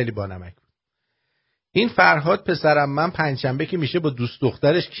امیرحسین، خیلی بانمک بود. این فرهاد پسرم من پنجشنبه که میشه با دوست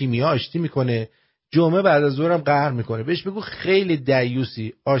دخترش کیمیا آشتی میکنه، جمعه بعد از ظهرم قهر میکنه. بهش بگو خیلی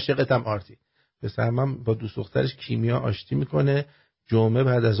دیوسی، عاشقتم آرتی. پسرم من با دوست دخترش کیمیا آشتی میکنه، جمعه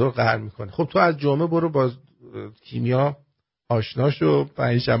بعد از ظهر قهر میکنه. خب تو از جمعه برو با کیمیا آشنا شو،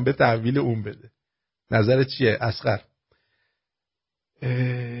 پنجشنبه تحویل اون بده. نظرت چیه اصغر؟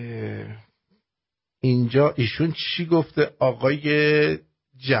 اینجا ایشون چی گفته آقای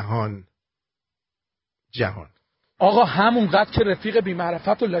جهان؟ آقا همونقدر که رفیق بی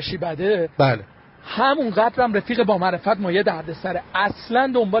معرفت و لاشی بده، بله، همونقدر هم رفیق با معرفت مایه دردسره.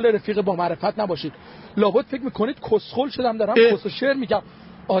 اصلا دنبال رفیق با معرفت نباشید. لابد فکر میکنید کسخل شدم دارم کس و شعر میگم.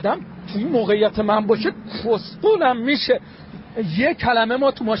 آدم توی موقعیت من باشه کسخلم میشه. یه کلمه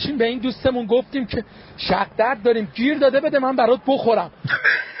ما تو ماشین به این دوستمون گفتیم که شق درد داریم، گیر داده بده من برات بخورم.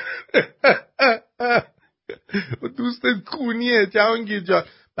 دوستت کونیه جهانگیر جان.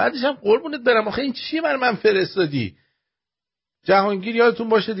 بعدش هم قربونت برم آخه این چیه برای من فرستادی؟ جهانگیر یادتون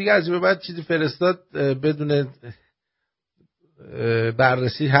باشه دیگه از این به بعد چیزی فرستاد بدون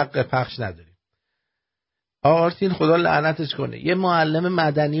بررسی حق پخش نداریم. آرتین خدا لعنتش کنه. یه معلم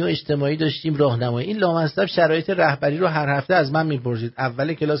مدنی و اجتماعی داشتیم راهنمایی. این لامصب شرایط رهبری رو هر هفته از من میپرسید.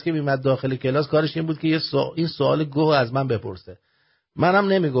 اول کلاس که میمد داخل کلاس کارش این بود که این سوال گوه از من بپرسه. منم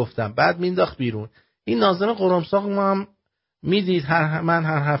نمیگفتم. بعد مینداخت بیرون. این ناظم قرمساق ما هم میدید من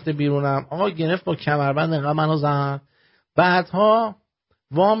هر هفته بیرونم. آقا گرفت با کمربند انقدر منو زد. بعدها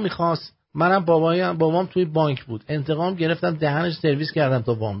وام میخواست. منم بابام توی بانک بود. انتقام گرفتم دهنش سرویس کردم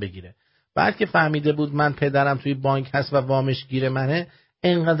تا وام بگیره. بعد که فهمیده بود من پدرم توی بانک هست و وامش گیر منه،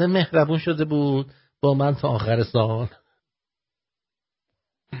 انقدر مهربون شده بود با من تا آخر سال.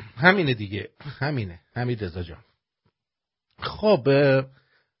 همینه دیگه، همینه. حمید رضا جان. خب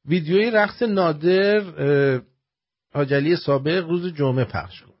ویدیوی رقص نادر آجلی سابق روز جمعه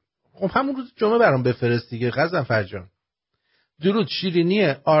پخش کن. خب همون روز جمعه برام بفرست دیگه غضنفر جان. درود. شیرینی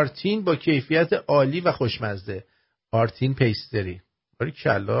آرتین با کیفیت عالی و خوشمزه. آرتین پیستری. باری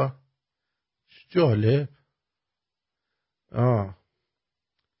کلا جالب.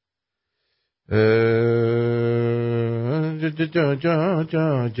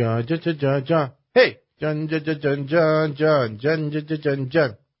 هی جان جان جان جان جان جان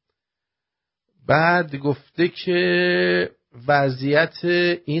جان. بعد گفته که وضعیت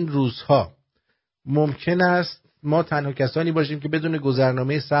این روزها ممکن است ما تنها کسانی باشیم که بدون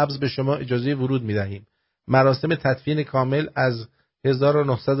گذرنامه سبز به شما اجازه ورود می‌دهیم. مراسم تدفین کامل از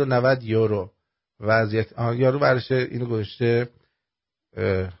 1990 یورو. وضعیت یارو برش اینو گذاشته.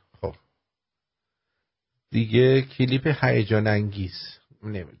 خب دیگه کلیپ هیجان انگیز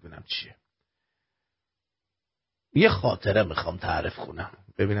نمیدونم چیه. یه خاطره میخوام تعریف کنم.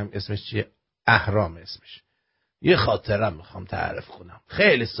 ببینم اسمش چیه. اهرام اسمش. یه خاطره میخوام تعریف کنم.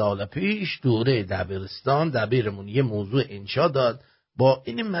 خیلی سال پیش دوره دبیرستان دبیرمون یه موضوع انشا داد با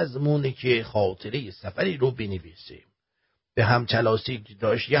این مضمونه که خاطره سفری رو بنویسیم. به همچلاسی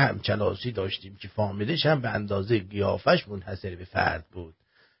داشت، یه همچلاسی داشتیم که فامیلش هم به اندازه قیافش منحصر به فرد بود.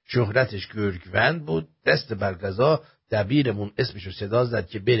 شهرتش گرگوند بود. دست برگزا دبیرمون اسمشو صدا زد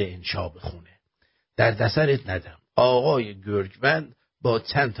که بره انشا بخونه. در دسرت ندم. آقای گرگوند با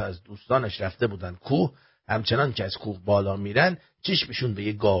چند تا از دوستانش رفته بودن کوه. همچنان که از کوه بالا میرن چشمشون به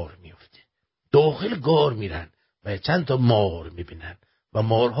یه غار میفته. داخل غار میرن و چند تا مار میبینن و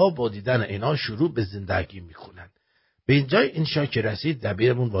مارها با دیدن اینا شروع به زندگی میکنن. به اینجای انشا که رسید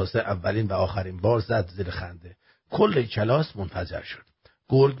دبیرمون واسه اولین و آخرین بار زد زیر خنده. کل کلاس منفجر شد.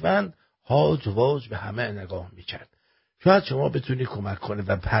 گرگوند هاج واج به همه نگاه میکرد. شاید شما بتونی کمک کنه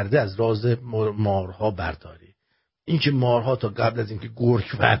و پرده از راز مارها برداری. اینکه مارها تا قبل از اینکه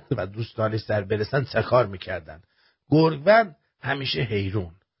گرگوند و دوستانش سر برسن چه کار میکردن؟ گرگوند همیشه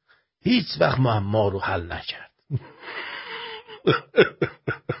حیرون. هیچ وقت معما رو حل نکرد.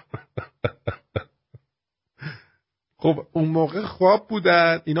 خب اون موقع خواب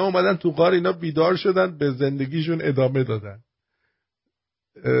بودن، اینا اومدن تو غار، اینا بیدار شدن، به زندگیشون ادامه دادن.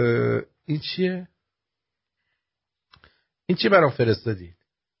 این چیه؟ این چی برام فرستادید؟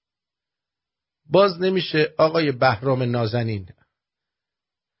 باز نمیشه آقای بهرام نازنین.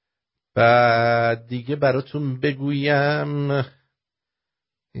 بعد دیگه براتون بگویم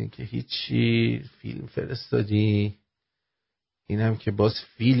این که هیچی. فیلم فرستادی، اینم که باز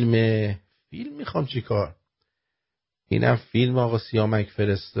فیلم میخوام چی کار. اینم فیلم آقا سیامک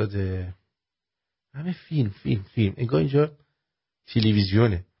فرستاده. همه فیلم انگار اینجا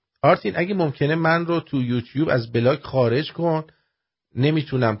تلویزیونه. آرتین اگه ممکنه من رو تو یوتیوب از بلاگ خارج کن،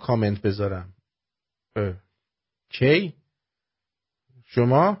 نمیتونم کامنت بذارم. کی؟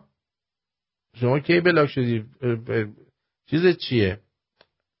 شما کی بلاگ شدی؟ چیزت چیه؟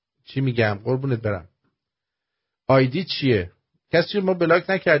 چی میگم؟ قربونت برم. آیدی چیه؟ کسی ما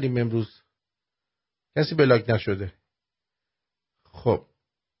بلاگ نکردیم امروز. کسی بلاگ نشده. خب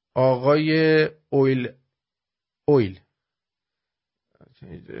آقای اویل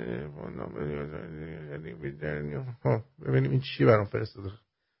ببینیم این چی برام فرستاده.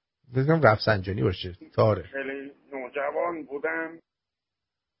 بگم رفسنجانی باشه. تاره خیلی نوجوان بودم،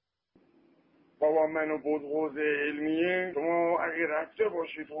 بابا منو بود حوزه علمیه. شما اگه رفته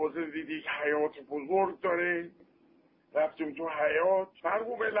باشید حوزه دیدی حیات بزرگ داره، رفتیم تو حیات،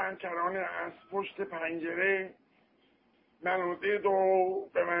 مرغوب لنکرانه از پشت پنجره منو دید و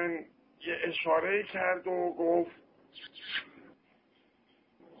به من یه اشاره کرد و گفت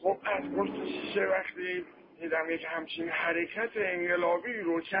خب از پشت شیشه وقتی دیدم یک همچین حرکت انقلابی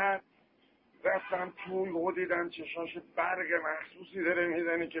رو کرد، رفتم توی و دیدم چشاش برگ مخصوصی داره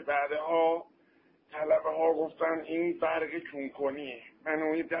میزنی که بعدها طلبه ها گفتن این برگ کونکنیه.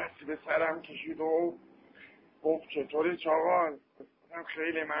 منو یه دستی به سرم کشید و گفت چطوری چاقال؟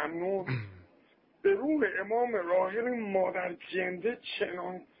 خیلی ممنون. به روح امام راحل مادر جنده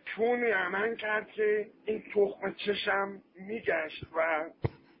چنان چونی عمل کرد که این تخم چشم میگشت و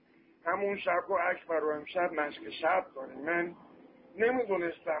همون شب و اکبر و امشب مشق شب داریم. من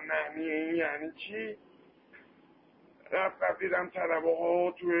نمیدونستم معنی این یعنی چی. رفت دیدم طلبه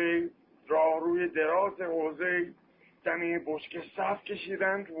ها توی راه روی دراز حوزه دمی بشکه صف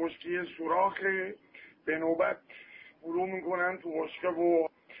کشیدن، تو بشکه سوراخه به نوبت فرو میکنن تو بشکه و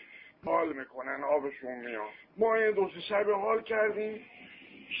حال میکنن، آبشون میاد. ما یه 2-3 شب حال کردیم.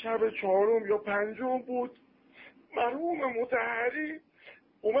 شب 4 یا 5 بود مرحوم مطهری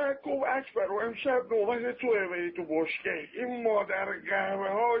اومد گفت اکبر و امشب نوبت توه بری تو بشکه. این مادر قهوه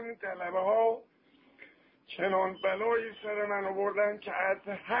ها، این طلبه ها چنان بلایی سر من آوردن که از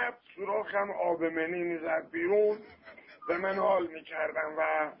 7 سوراخم آب منی میزد بیرون و من حال میکردم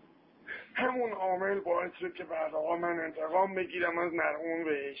و همون عامل باعث شد که بعدها من انتقام بگیرم از مرحوم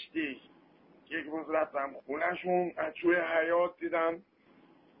بهشتی. یک روز رفتم خونهشون، از توی حیات دیدم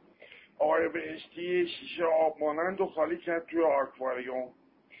آقای بهشتی شیشه آب مانند و خالی کرد توی آکواریوم.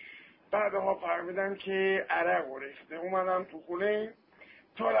 بعدها فهمیدم که عرق ریخته. اومدم تو خونه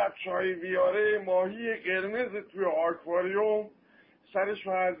تا لبچه‌های بیاره ماهی قرمز توی آکواریوم، سرش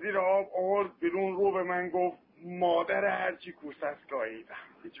رو از زیر آب آورد بیرون، رو به من گفت مادر هرچی کوسست گاییدم.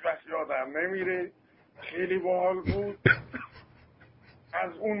 هیچ وقت یادم نمیره. خیلی باحال بود.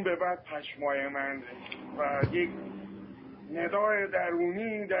 از اون به بعد پشمای من و یک ندای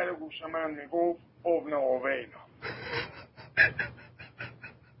درونی در گوش من میگفت ابن اویلا.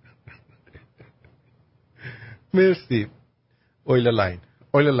 مرسی. اویلا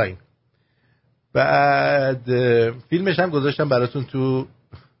لاین. بعد فیلمش هم گذاشتم براتون تو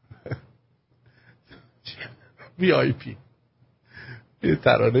VIP. یه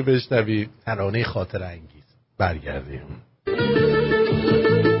ترانه بشنوید، ترانه خاطر انگیز. برگردیم.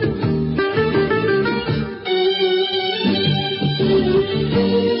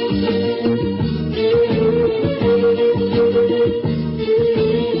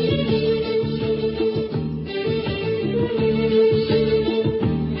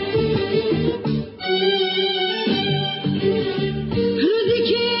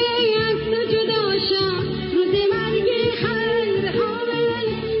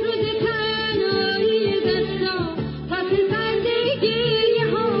 روز تنهایی دستا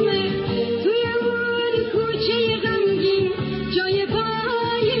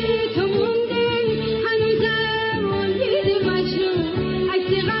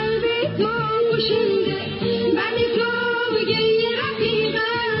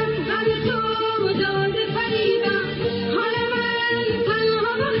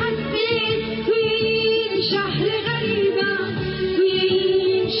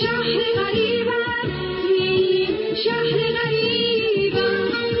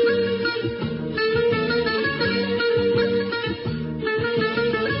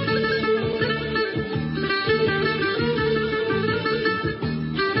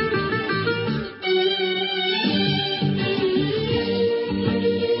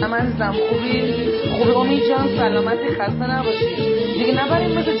عزیزم خوبی امید جان، سلامتی، خسته نباشی دیگه.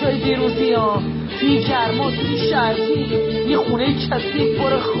 نبریم مثل جای دیروزی ها، توی گرما، توی شرجی، یه خونه کسی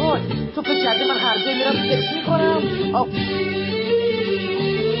پر خود. تو فکر کردی من هر جای میرم سکس میکنم؟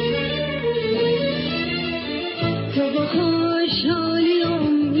 تو با خوشحالی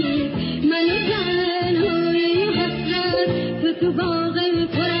امید منو تنهایی حسرت، تو باغ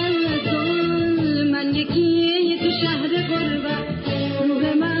پر از گل، من یکی تو شهر غربت.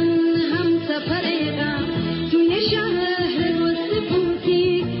 روح من هم سفر غم توی شهر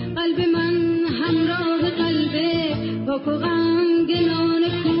وسپوسی، قلب من همراه قلبه پاک و غمگنان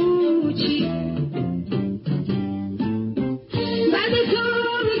کوچی. بعد تو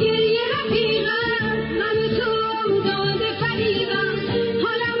گریه رفیقم، من تو داده فریبم،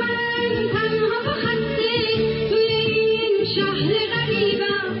 حالا من تنها و خسته توی این شهر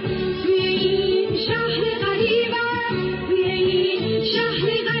غریبم، توی این شهر غریبم، توی این شهر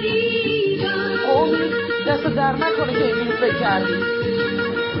غریبم. دست در نکنه که اینجوری فکر کردی.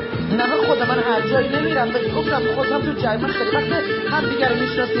 نه به خدا من هر جایی نمیرم، بهت گفتم خودم تو جای من خیلی وقت هم دیگر رو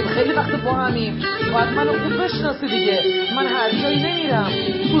میشناسیم، خیلی وقت با همیم، باید منو خوب بشناسی دیگه. من هر جایی نمیرم،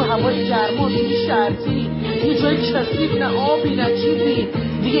 تو هوای گرما، توی شرطی، یه جای کثیف، نه آبی نه چیزی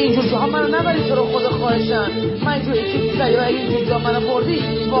دیگه. اینجور جاها منو نبری تو رو خدا خواهشن. من اینجوری که سیاه اینجور جا منو بردی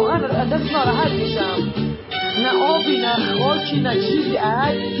واقعا دست ناراحت میشم. نه آبی نه خاکی نه چیزی.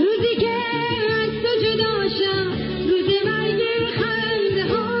 روزی که از تو جدا شم، روز مرگ خنده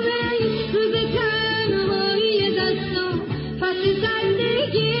هامه، روز تنهایی دستم، فصل سرد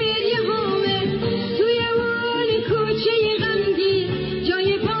گریه هامه، توی اون کوچه غمگین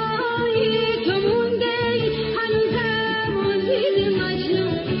جای پای تو مونده، هنوزم اون دید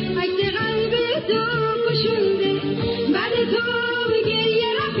مجنون عکس قلب تو کشونده. بعد تو گریه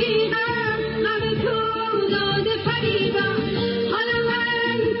رفیقم، غم تو داده فریبم، حالا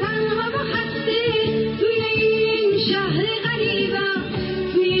من تنها و خسته توی این شهر غریبم،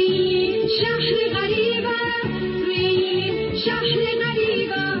 توی این شهر غریبم، توی این شهر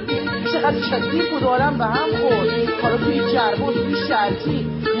غریبم. چقدر کثیف بود، عالم به هم خورد. حالا توی گرما، توی شرطی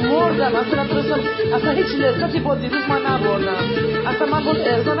مردم. اصلا نتونستم، اصلا هیچ لذتی با دیروز من نبردم. اصلا من بود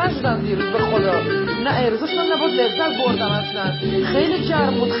ارضا نشدم دیروز به خدا، نه ارضا شدم نه بود لذت بردم. اصلا خیلی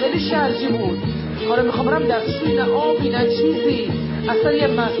گرم بود، خیلی شرجی بود. حالا میخوام برم دستشوی، نه آبی نه چیزی، اصلا یه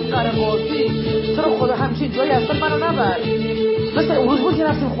مسخره بازی. تو رو خدا همچین جایی اصلا منو نبر. مثل اون روز بود که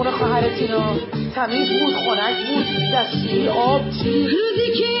رفتیم خونه خواهرت، اینا تمیز بود، خنک بود، دستشوی، آب، چی.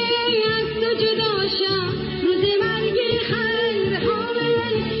 روزی که از تو جدا شم، روز مرگ خنده هامه،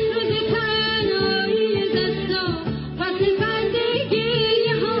 روز تنهایی دستم، فصل سرد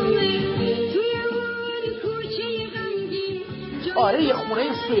گریه هامه، توی اون کوچه غمگین. آره یه خونه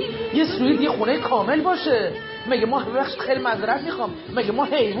یه سویت، یه خونه کامل باشه. مگه ما بخش خیلی معذرت میخوام، مگه ما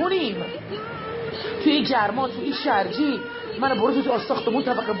حیوانیم؟ توی گرما، توی شرجی من برو تو ساختمون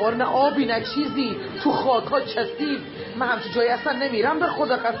طبقه بار، نه آبی نه چیزی، تو خاکا کثیف. من همچین جایی اصلا نمیرم به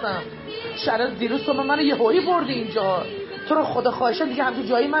خدا قسم. شرط دیروز تو منو یه هویی بردی اینجا. تو رو خدا خواهشم دیگه همچین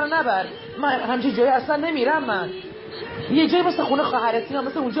جایی منو نبر. من همچین جایی اصلا نمیرم. من یه جایی مثل خونه خواهرت،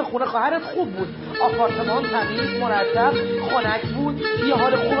 مثل اونجا خونه خواهرت خوب بود، آپارتمان تمیز مرتب خنک بود، یه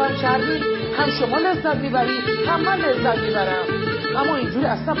حال خوبم کردی، هم شما لذت میبری هم من لذت میبرم. اما اینجوری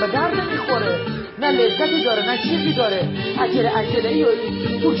اصلا به درد نمیخوره، نه لذتی داره نه چیزی داره. عجله و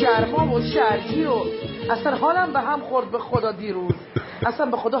تو گرما و شرجی و اصلا حالم به هم خورد به خدا دیروز. اصلا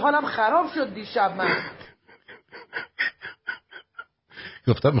به خدا حالم خراب شد دیشب. من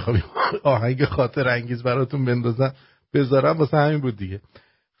گفتم میخوام آهنگ خاطر انگیز براتون بذارم واسه همین بود دیگه.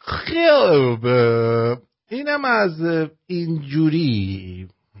 خب اینم از اینجوری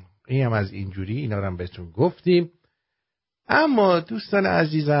اینا رو هم بهتون گفتیم. اما دوستان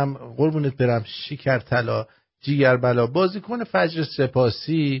عزیزم قربونت برم، شکر طلا جیگر بلا، بازیکن فجر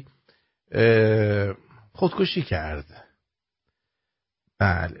سپاسی خودکشی کرد.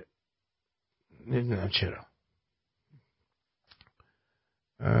 بله نمیدونم چرا.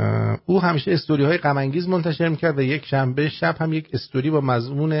 او همیشه استوری های غم انگیز منتشر میکرد و یک شنبه شب هم یک استوری با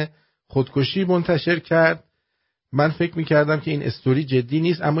مضمون خودکشی منتشر کرد. من فکر میکردم که این استوری جدی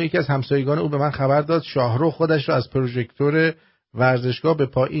نیست، اما یکی از همسایگان او به من خبر داد شاهرخ خودش را از پروژکتور ورزشگاه به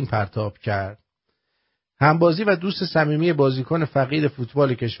پایین پرتاب کرد. همبازی و دوست صمیمی بازیکن فقید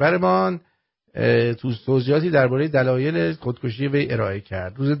فوتبال کشورمان توضیحاتی درباره دلایل خودکشی وی ارائه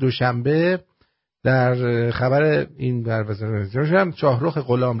کرد. روز دوشنبه در خبر این در شاهرخ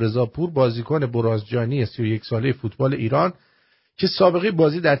غلامرضا پور، بازیکن برازجانی 31 ساله فوتبال ایران که سابقه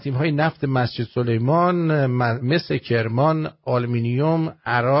بازی در تیم‌های نفت مسجد سلیمان، مس کرمان، آلومینیوم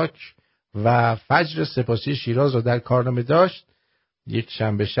عراق و فجر سپاسی شیراز را در کارنامه داشت، یک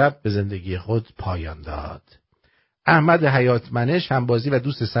شنبه شب به زندگی خود پایان داد. احمد حیاتمنش، همبازی و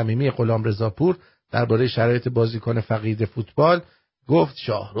دوست صمیمی غلامرضاپور، درباره شرایط بازیکن فقید فوتبال گفت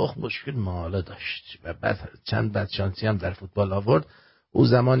شاهرخ مشکل مالا داشت و بعد چند بدشانسی هم در فوتبال آورد. او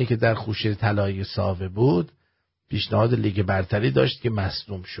زمانی که در خوشه طلایی ساوه بود پیشنهاد لیگ برتری داشت که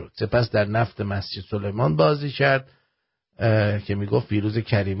مصدوم شد. سپس در نفت مسجد سلیمان بازی کرد که میگفت فیروز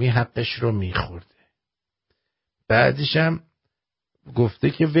کریمی حقش رو میخورده. بعدش هم گفته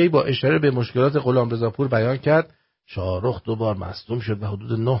که وی با اشاره به مشکلات غلامرضاپور بیان کرد شاهرخ 2 بار مصدوم شد و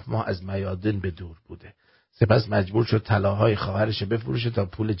حدود 9 ماه از میادین به دور بوده. سپس مجبور شد طلاهای خواهرش بفروشه تا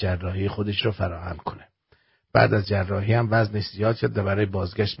پول جراحی خودش رو فراهم کنه. بعد از جراحی هم وزنش زیاد شد و برای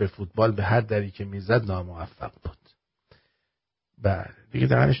بازگشت به فوتبال به هر دری که میزد ناموفق بود. بعد دیگه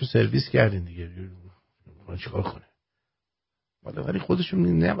دهنشو سرویس کردین دیگه. چیکار کنه؟ ولی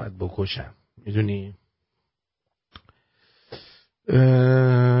خودشون نباید بکشن. میدونی؟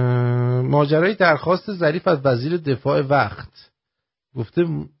 ماجرای درخواست ظریف از وزیر دفاع وقت گفته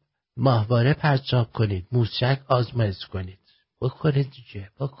ماهواره پرچاپ کنید، موشک آزمایش کنید. بکنید دیگه،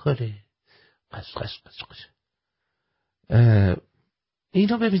 بکنید. قش.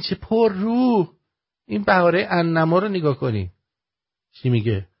 اینو ببین چه پر رو. این بهاره انما رو نگاه کنی چی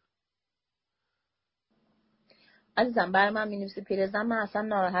میگه. عزیزم برای من می‌نویسی پیرزن، من اصلا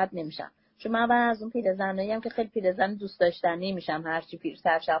ناراحت نمیشم، چون من برای از اون پیرزناییم که خیلی پیرزن دوست داشتنی میشم هرچی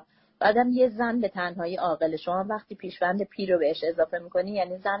پیرتر شم. بعدم یه زن به تنهایی عاقل، شما وقتی پیشوند پیر رو بهش اضافه میکنی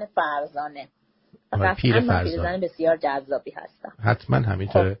یعنی زن فرزانه. فقط من پیرزن بسیار جذابی هستم. حتما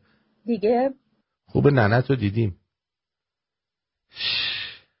همینطوره. دیگه خوبه ننت رو دیدیم.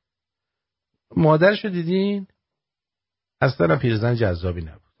 مادرشو دیدین؟ اصلا پیرزن جذابی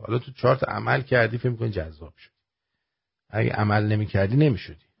نبود. حالا تو چارت عمل کردی فکر می‌کنی جذاب شد. اگه عمل نمی‌کردی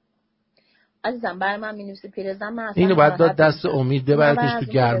نمی‌شدی. عزیزم برای من می‌نویسی پیرزن، من اصلا اینو بعد داد دست امید ببرتش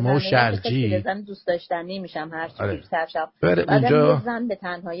تو گرما و شرجی. پیرزن دوست داشتنی میشم هرچی پیرتر شم. بعدم یه زن به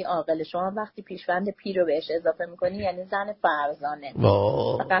تنهایی عاقل، شما وقتی پیشوند پیر رو بهش اضافه می‌کنی یعنی زن فرزانه.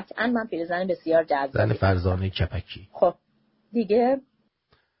 قطعاً من پیرزن بسیار جذابی. زن فرزانه کپکی. خب دیگه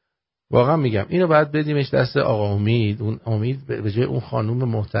واقعا میگم اینو باید بدیمش دست آقا امید. اون امید به جای اون خانوم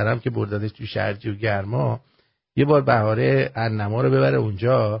محترم که بردادش تو شرجی و گرما، یه بار بهاره انما رو ببره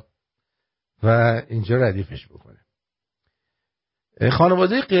اونجا و اینجا ردیفش بکنه.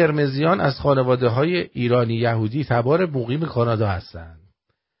 خانواده قرمزیان از خانواده‌های ایرانی یهودی تبار مقیم کانادا هستند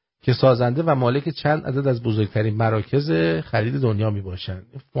که سازنده و مالک چند عدد از بزرگترین مراکز خرید دنیا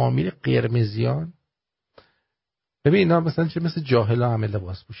میباشند. فامیل قرمزیان، ببین اینا مثلا چه مثل جاهلا همه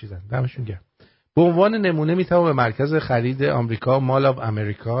لباس پوشیدن. دمشون گرم. به عنوان نمونه میتوان به مرکز خرید آمریکا مال آف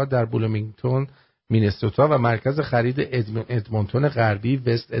امریکا در بلومینگتون مینسوتا و مرکز خرید ادمونتون غربی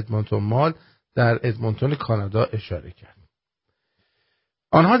وست ادمونتون مال در ادمونتون کانادا اشاره کرد.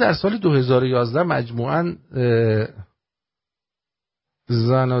 آنها در سال 2011 مجموعاً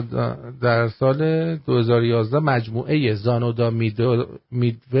مجموعه زانودا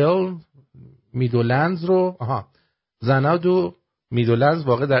میدولندز رو زانودو میدولندز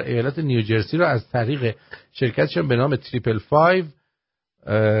واقع در ایالت نیوجرسی رو از طریق شرکتشون به نام 555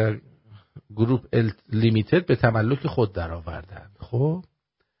 گروپ لیمیتد به تملک خود درآوردند. خب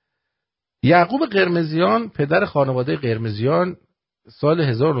یعقوب قرمزیان پدر خانواده قرمزیان سال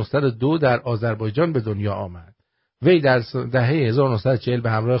 1902 در آذربایجان به دنیا آمد. وی در دهه 1940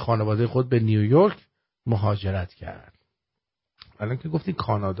 به همراه خانواده خود به نیویورک مهاجرت کرد. الان که گفتین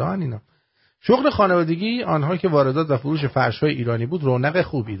کانادا هن اینا. شغل خانوادگی آنها که واردات و فروش فرش‌های ایرانی بود رونق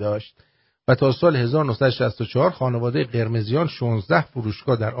خوبی داشت و تا سال 1964 خانواده قرمزیان 16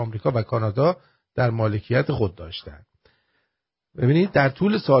 فروشگاه در آمریکا و کانادا در مالکیت خود داشتند. ببینید در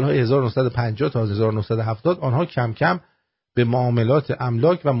طول سالهای 1950 تا 1970 آنها کم کم به معاملات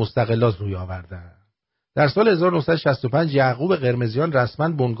املاک و مستغلات روی آوردند. در سال 1965 یعقوب قرمزیان رسما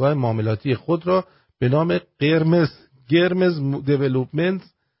بنگاه معاملاتی خود را به نام قرمز دیولپمنت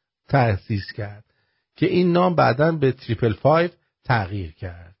تأسیس کرد که این نام بعداً به 555 تغییر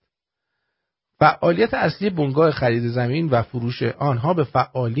کرد. فعالیت اصلی بنگاه خرید زمین و فروش آنها به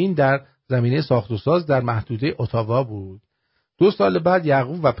فعالین در زمینه ساخت و ساز در محدوده اتاوا بود. 2 سال بعد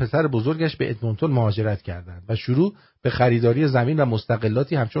یعقوب و پسر بزرگش به ادمونتون مهاجرت کردند و شروع به خریداری زمین و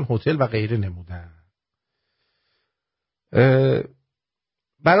مستغلاتی همچون هتل و غیره نمودند.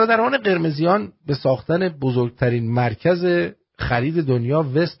 برادران قرمزیان به ساختن بزرگترین مرکز خرید دنیا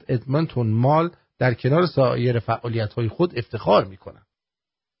وست ادمونتون مال در کنار سایر فعالیت‌های خود افتخار می‌کنند.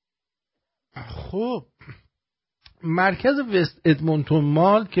 خب مرکز وست ادمونتون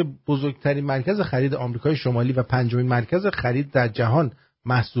مال که بزرگترین مرکز خرید آمریکای شمالی و 5مین مرکز خرید در جهان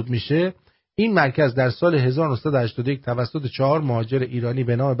محسوب میشه، این مرکز در سال 1981 توسط 4 مهاجر ایرانی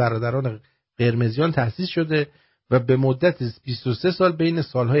به نام برادران قرمزیان تأسیس شده و به مدت 23 سال بین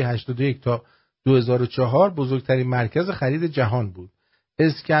سالهای 81 تا 2004 بزرگترین مرکز خرید جهان بود.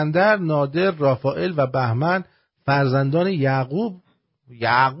 اسکندر، نادر، رافائل و بهمن فرزندان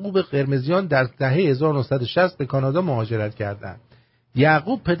یعقوب قرمزیان در دهه 1960 به کانادا مهاجرت کردند.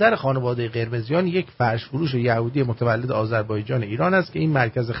 یعقوب پدر خانواده قرمزیان یک فرش فروش یهودی متولد آذربایجان ایران است که این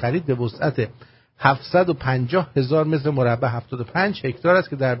مرکز خرید به وسعت 750,000 متر مربع 75 هکتار است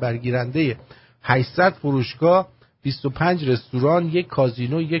که در برگیرنده 800 فروشگاه، 25 رستوران، یک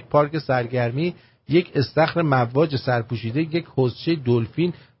کازینو، یک پارک سرگرمی، یک استخر مواج سرپوشیده، یک حوضچه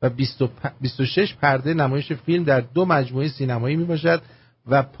دلفین و 26 پرده نمایش فیلم در 2 مجموعه سینمایی میباشد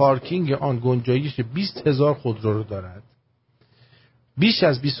و پارکینگ آن گنجایش 20,000 خودرو را دارد. بیش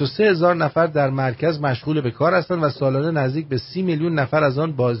از 23,000 نفر در مرکز مشغول به کار هستند و سالانه نزدیک به 30 میلیون نفر از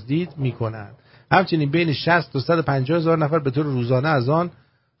آن بازدید میکنند. همچنین بین 60 تا 150,000 نفر به طور روزانه از آن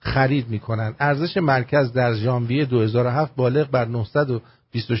خرید میکنند. ارزش مرکز در ژانویه 2007 بالغ بر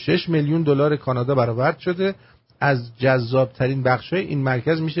 926 میلیون دلار کانادا برآورد شده. از جذابترین بخش‌های این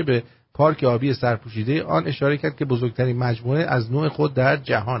مرکز میشه به پارک آبی سرپوشیده آن اشاره کرد که بزرگترین مجموعه از نوع خود در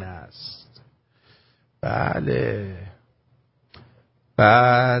جهان است. بله.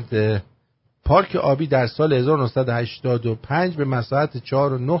 بعد پارک آبی در سال 1985 به مساحت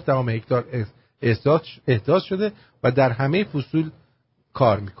 4.9 هکتار احداث شده و در همه فصول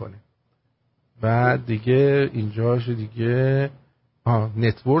کار میکنه. بعد دیگه اینجاش دیگه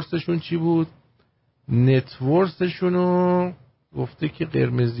نتورسشون چی بود؟ نتورسشونو گفته که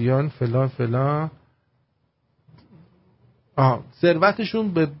قرمزیان فلان فلان.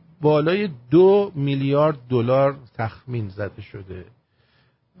 ثروتشون به بالای 2 میلیارد دلار تخمین زده شده.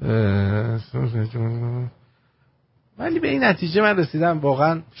 ولی به این نتیجه من رسیدم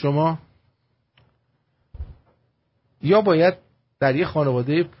واقعا شما یا باید در یه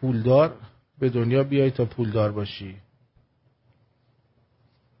خانواده پولدار به دنیا بیای تا پولدار باشی،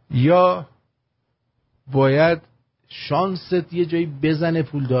 یا باید شانست یه جایی بزنه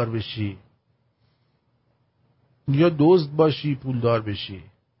پولدار بشی، یا دزد باشی پولدار بشی.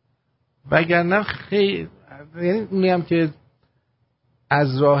 وگرنه خیلی یعنی میم که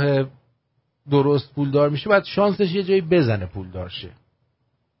از راه درست پولدار میشه باید شانسش یه جایی بزنه پولدار شه.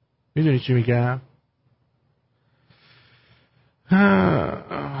 میدونی چی میگم؟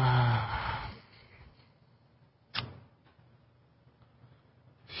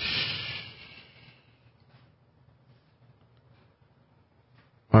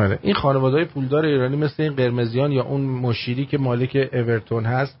 آره این خانواده‌های پولدار ایرانی مثل این قرمزیان یا اون مشیری که مالک اورتون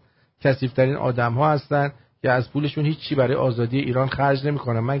هست کثیف‌ترین آدم‌ها هستن که از پولشون هیچی برای آزادی ایران خرج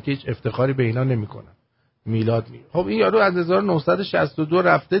نمی‌کنن. من که هیچ افتخاری به اینا نمی‌کنم. میلاد خب این یارو از 1962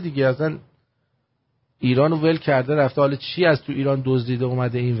 رفته دیگه، اصلا ایرانو ول کرده رفته. حالا چی از تو ایران دزدیده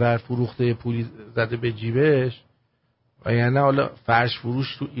اومده این ور فروخته پولی زده به جیبش، و یعنی حالا فرش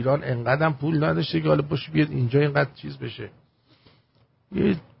فروش تو ایران انقدرم پول نداشته که حالا باشه بیاد اینجا اینقدر چیز بشه.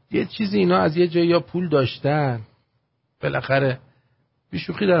 یه چیزی اینا از یه جایی یا پول داشتن بالاخره.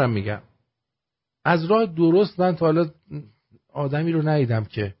 بیشوخی دارم میگم، از راه درست من تا حالا آدمی رو ندیدم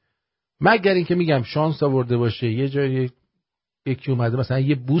که مگر این که میگم شانس آورده باشه یه جایی یکی اومده مثلا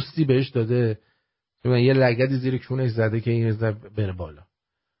یه بوستی بهش داده، یه لگدی زیر کونش زده که این بره بالا.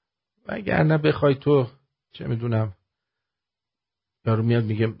 وگرنه بخوای تو چه میدونم یارو میاد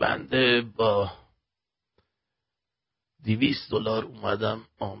میگه بنده با $200 اومدم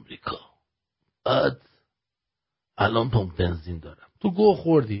آمریکا، بعد الان پمپ بنزین دارم. تو گو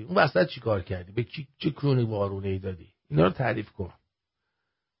خوردی، اون وسط چی کار کردی؟ به چه کرونی وارونه ای دادی؟ اینا رو تعریف کن.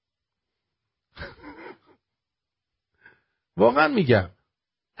 واقعا میگم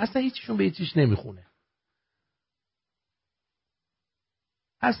اصلا هیچیشون به هیچیش نمیخونه،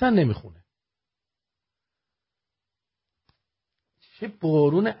 اصلا نمیخونه. چه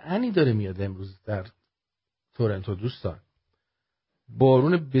بارون انی داره میاد امروز در تورنتو دوستان.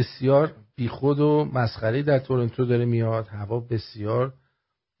 بارون بسیار بیخود و مسخره در تورنتو داره میاد. هوا بسیار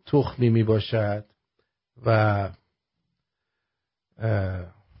تخمی می باشد و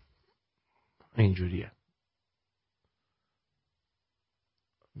اینجوریه.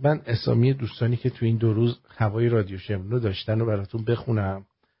 من اسامی دوستانی که تو این 2 روز هوای رادیو شمرون رو داشتن رو براتون بخونم.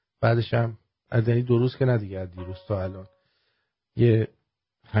 بعدش هم از این 2 روز که نه دیگه، از دیروز تا الان یه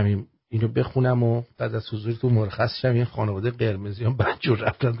همین اینو بخونم و بعد از حضور تو مرخص شم. این خانواده قرمزیان بچه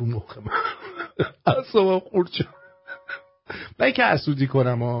رفتن رو مخ من. اصلا خورد شد. من که حسودی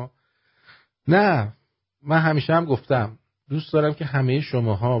کنم نه، من همیشه هم گفتم دوست دارم که همه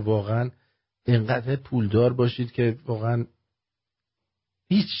شماها واقعا اینقدر پولدار باشید که واقعا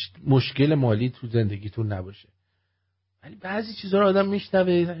هیچ مشکل مالی تو زندگیتون نباشه. ولی بعضی چیزا رو آدم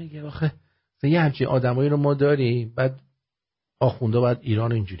میشنوه میگه آخه یه همچین آدمایی رو ما داریم، بعد آخوندا باید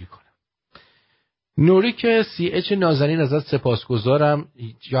ایران اینجوری کنه. نوری که CH نازنین ازت سپاسگزارم،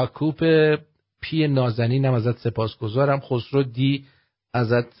 یاکوب پی نازنینم ازت سپاسگزارم، خسرو دی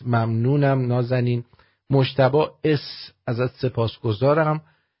ازت ممنونم نازنین، مجتبی اس ازت سپاسگزارم،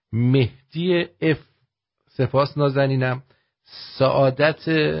 مهدی اف سپاس نازنینم،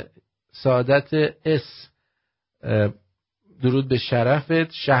 سعادت اس درود به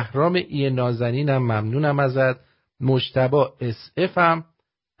شرفت، شهرام ای نازنینم ممنونم ازت، مجتبی اس اف هم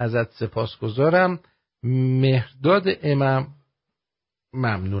ازت سپاسگزارم، مهرداد امم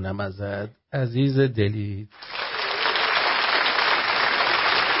ممنونم ازت عزیز دلی.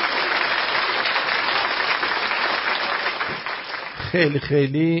 خیلی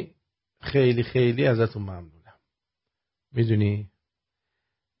خیلی خیلی خیلی ازتون ممنونم. میدونی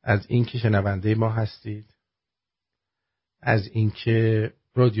از اینکه شنونده ما هستید، از اینکه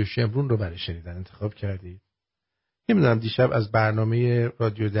رادیو شمرون رو برای شنیدن انتخاب کردید. نمیدونم دیشب از برنامه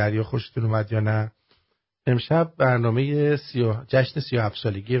رادیو دریا خوشتون اومد یا نه. امشب برنامه جشن 37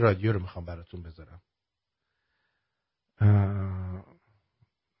 سالگی رادیو رو میخوام براتون بذارم.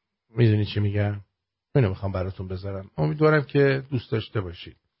 میدونی چی میگم؟ اینو میخوام براتون بذارم. امیدوارم که دوست داشته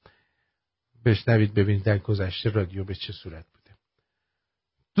باشید. بشنوید ببینید در گذشته رادیو به چه صورت بوده.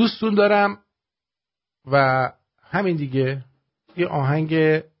 دوستون دارم و همین دیگه. یه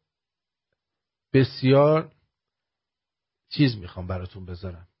آهنگ بسیار چیز میخوام براتون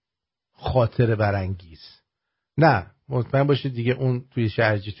بذارم، خاطر برانگیز. نه مطمئن باشید دیگه اون توی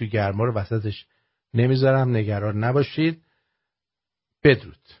شرجی توی گرما رو وسطش نمیذارم، نگران نباشید.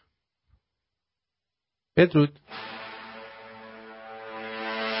 بدرود. بدرود.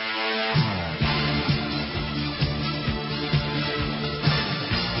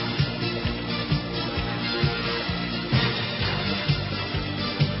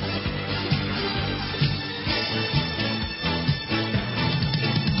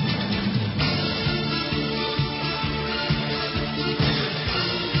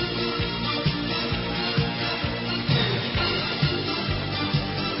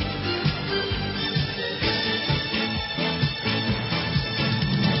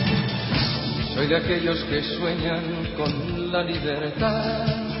 De aquellos que sueñan con la libertad,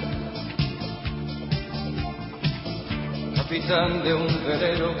 capitán de un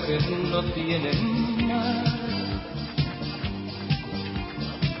velero que no tiene mar.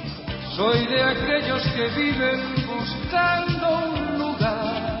 Soy de aquellos que viven buscando un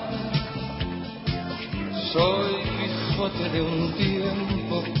lugar. Soy Quijote de un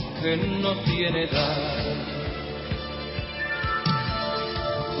tiempo que no tiene edad.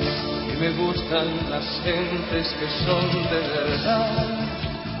 Me gustan las gentes que son de verdad.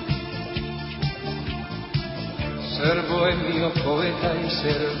 Ser bohemio, poeta y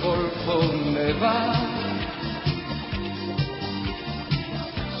ser golfo me va.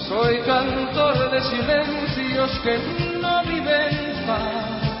 Soy cantor de silencios que no viven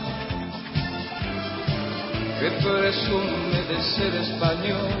paz, que presume de ser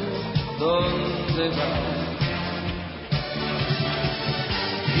español. ¿Dónde va?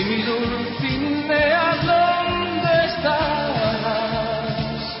 Y mi Dulcinea, ¿dónde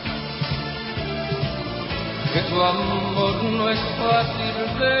estás? Que tu amor no es fácil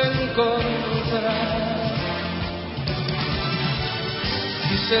de encontrar.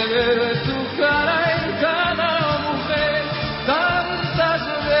 Quise ver tu cara en cada mujer, tantas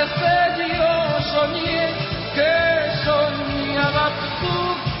veces yo soñé que soñaba tu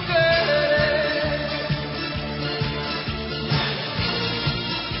querer.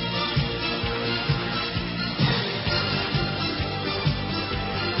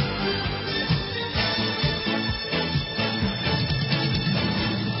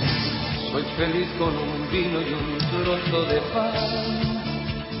 Soy feliz con un vino y un trozo de pan,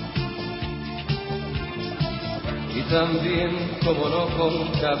 y también, como no, con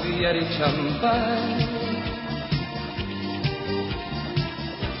caviar y champán.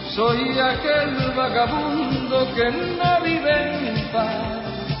 Soy aquel vagabundo que no vive en paz.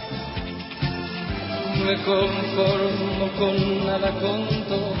 Me conformo con nada, con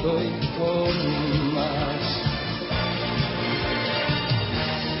todo y con más.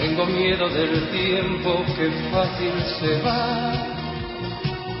 Tengo miedo del tiempo que fácil se va,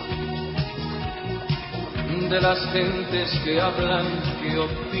 de las gentes que hablan, que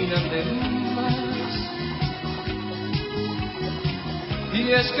opinan de más.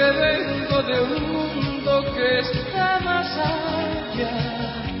 Y es que vengo de un mundo que está más allá.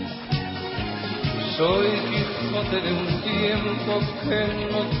 Soy Quijote de un tiempo que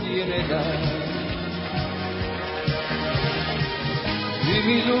no tiene edad. Y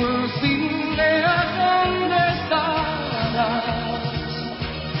mi Dulcinea, ¿dónde estarás?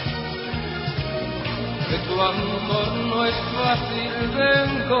 Que tu amor no es fácil de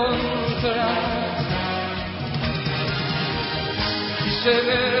encontrar. Y se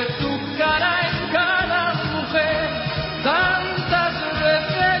ve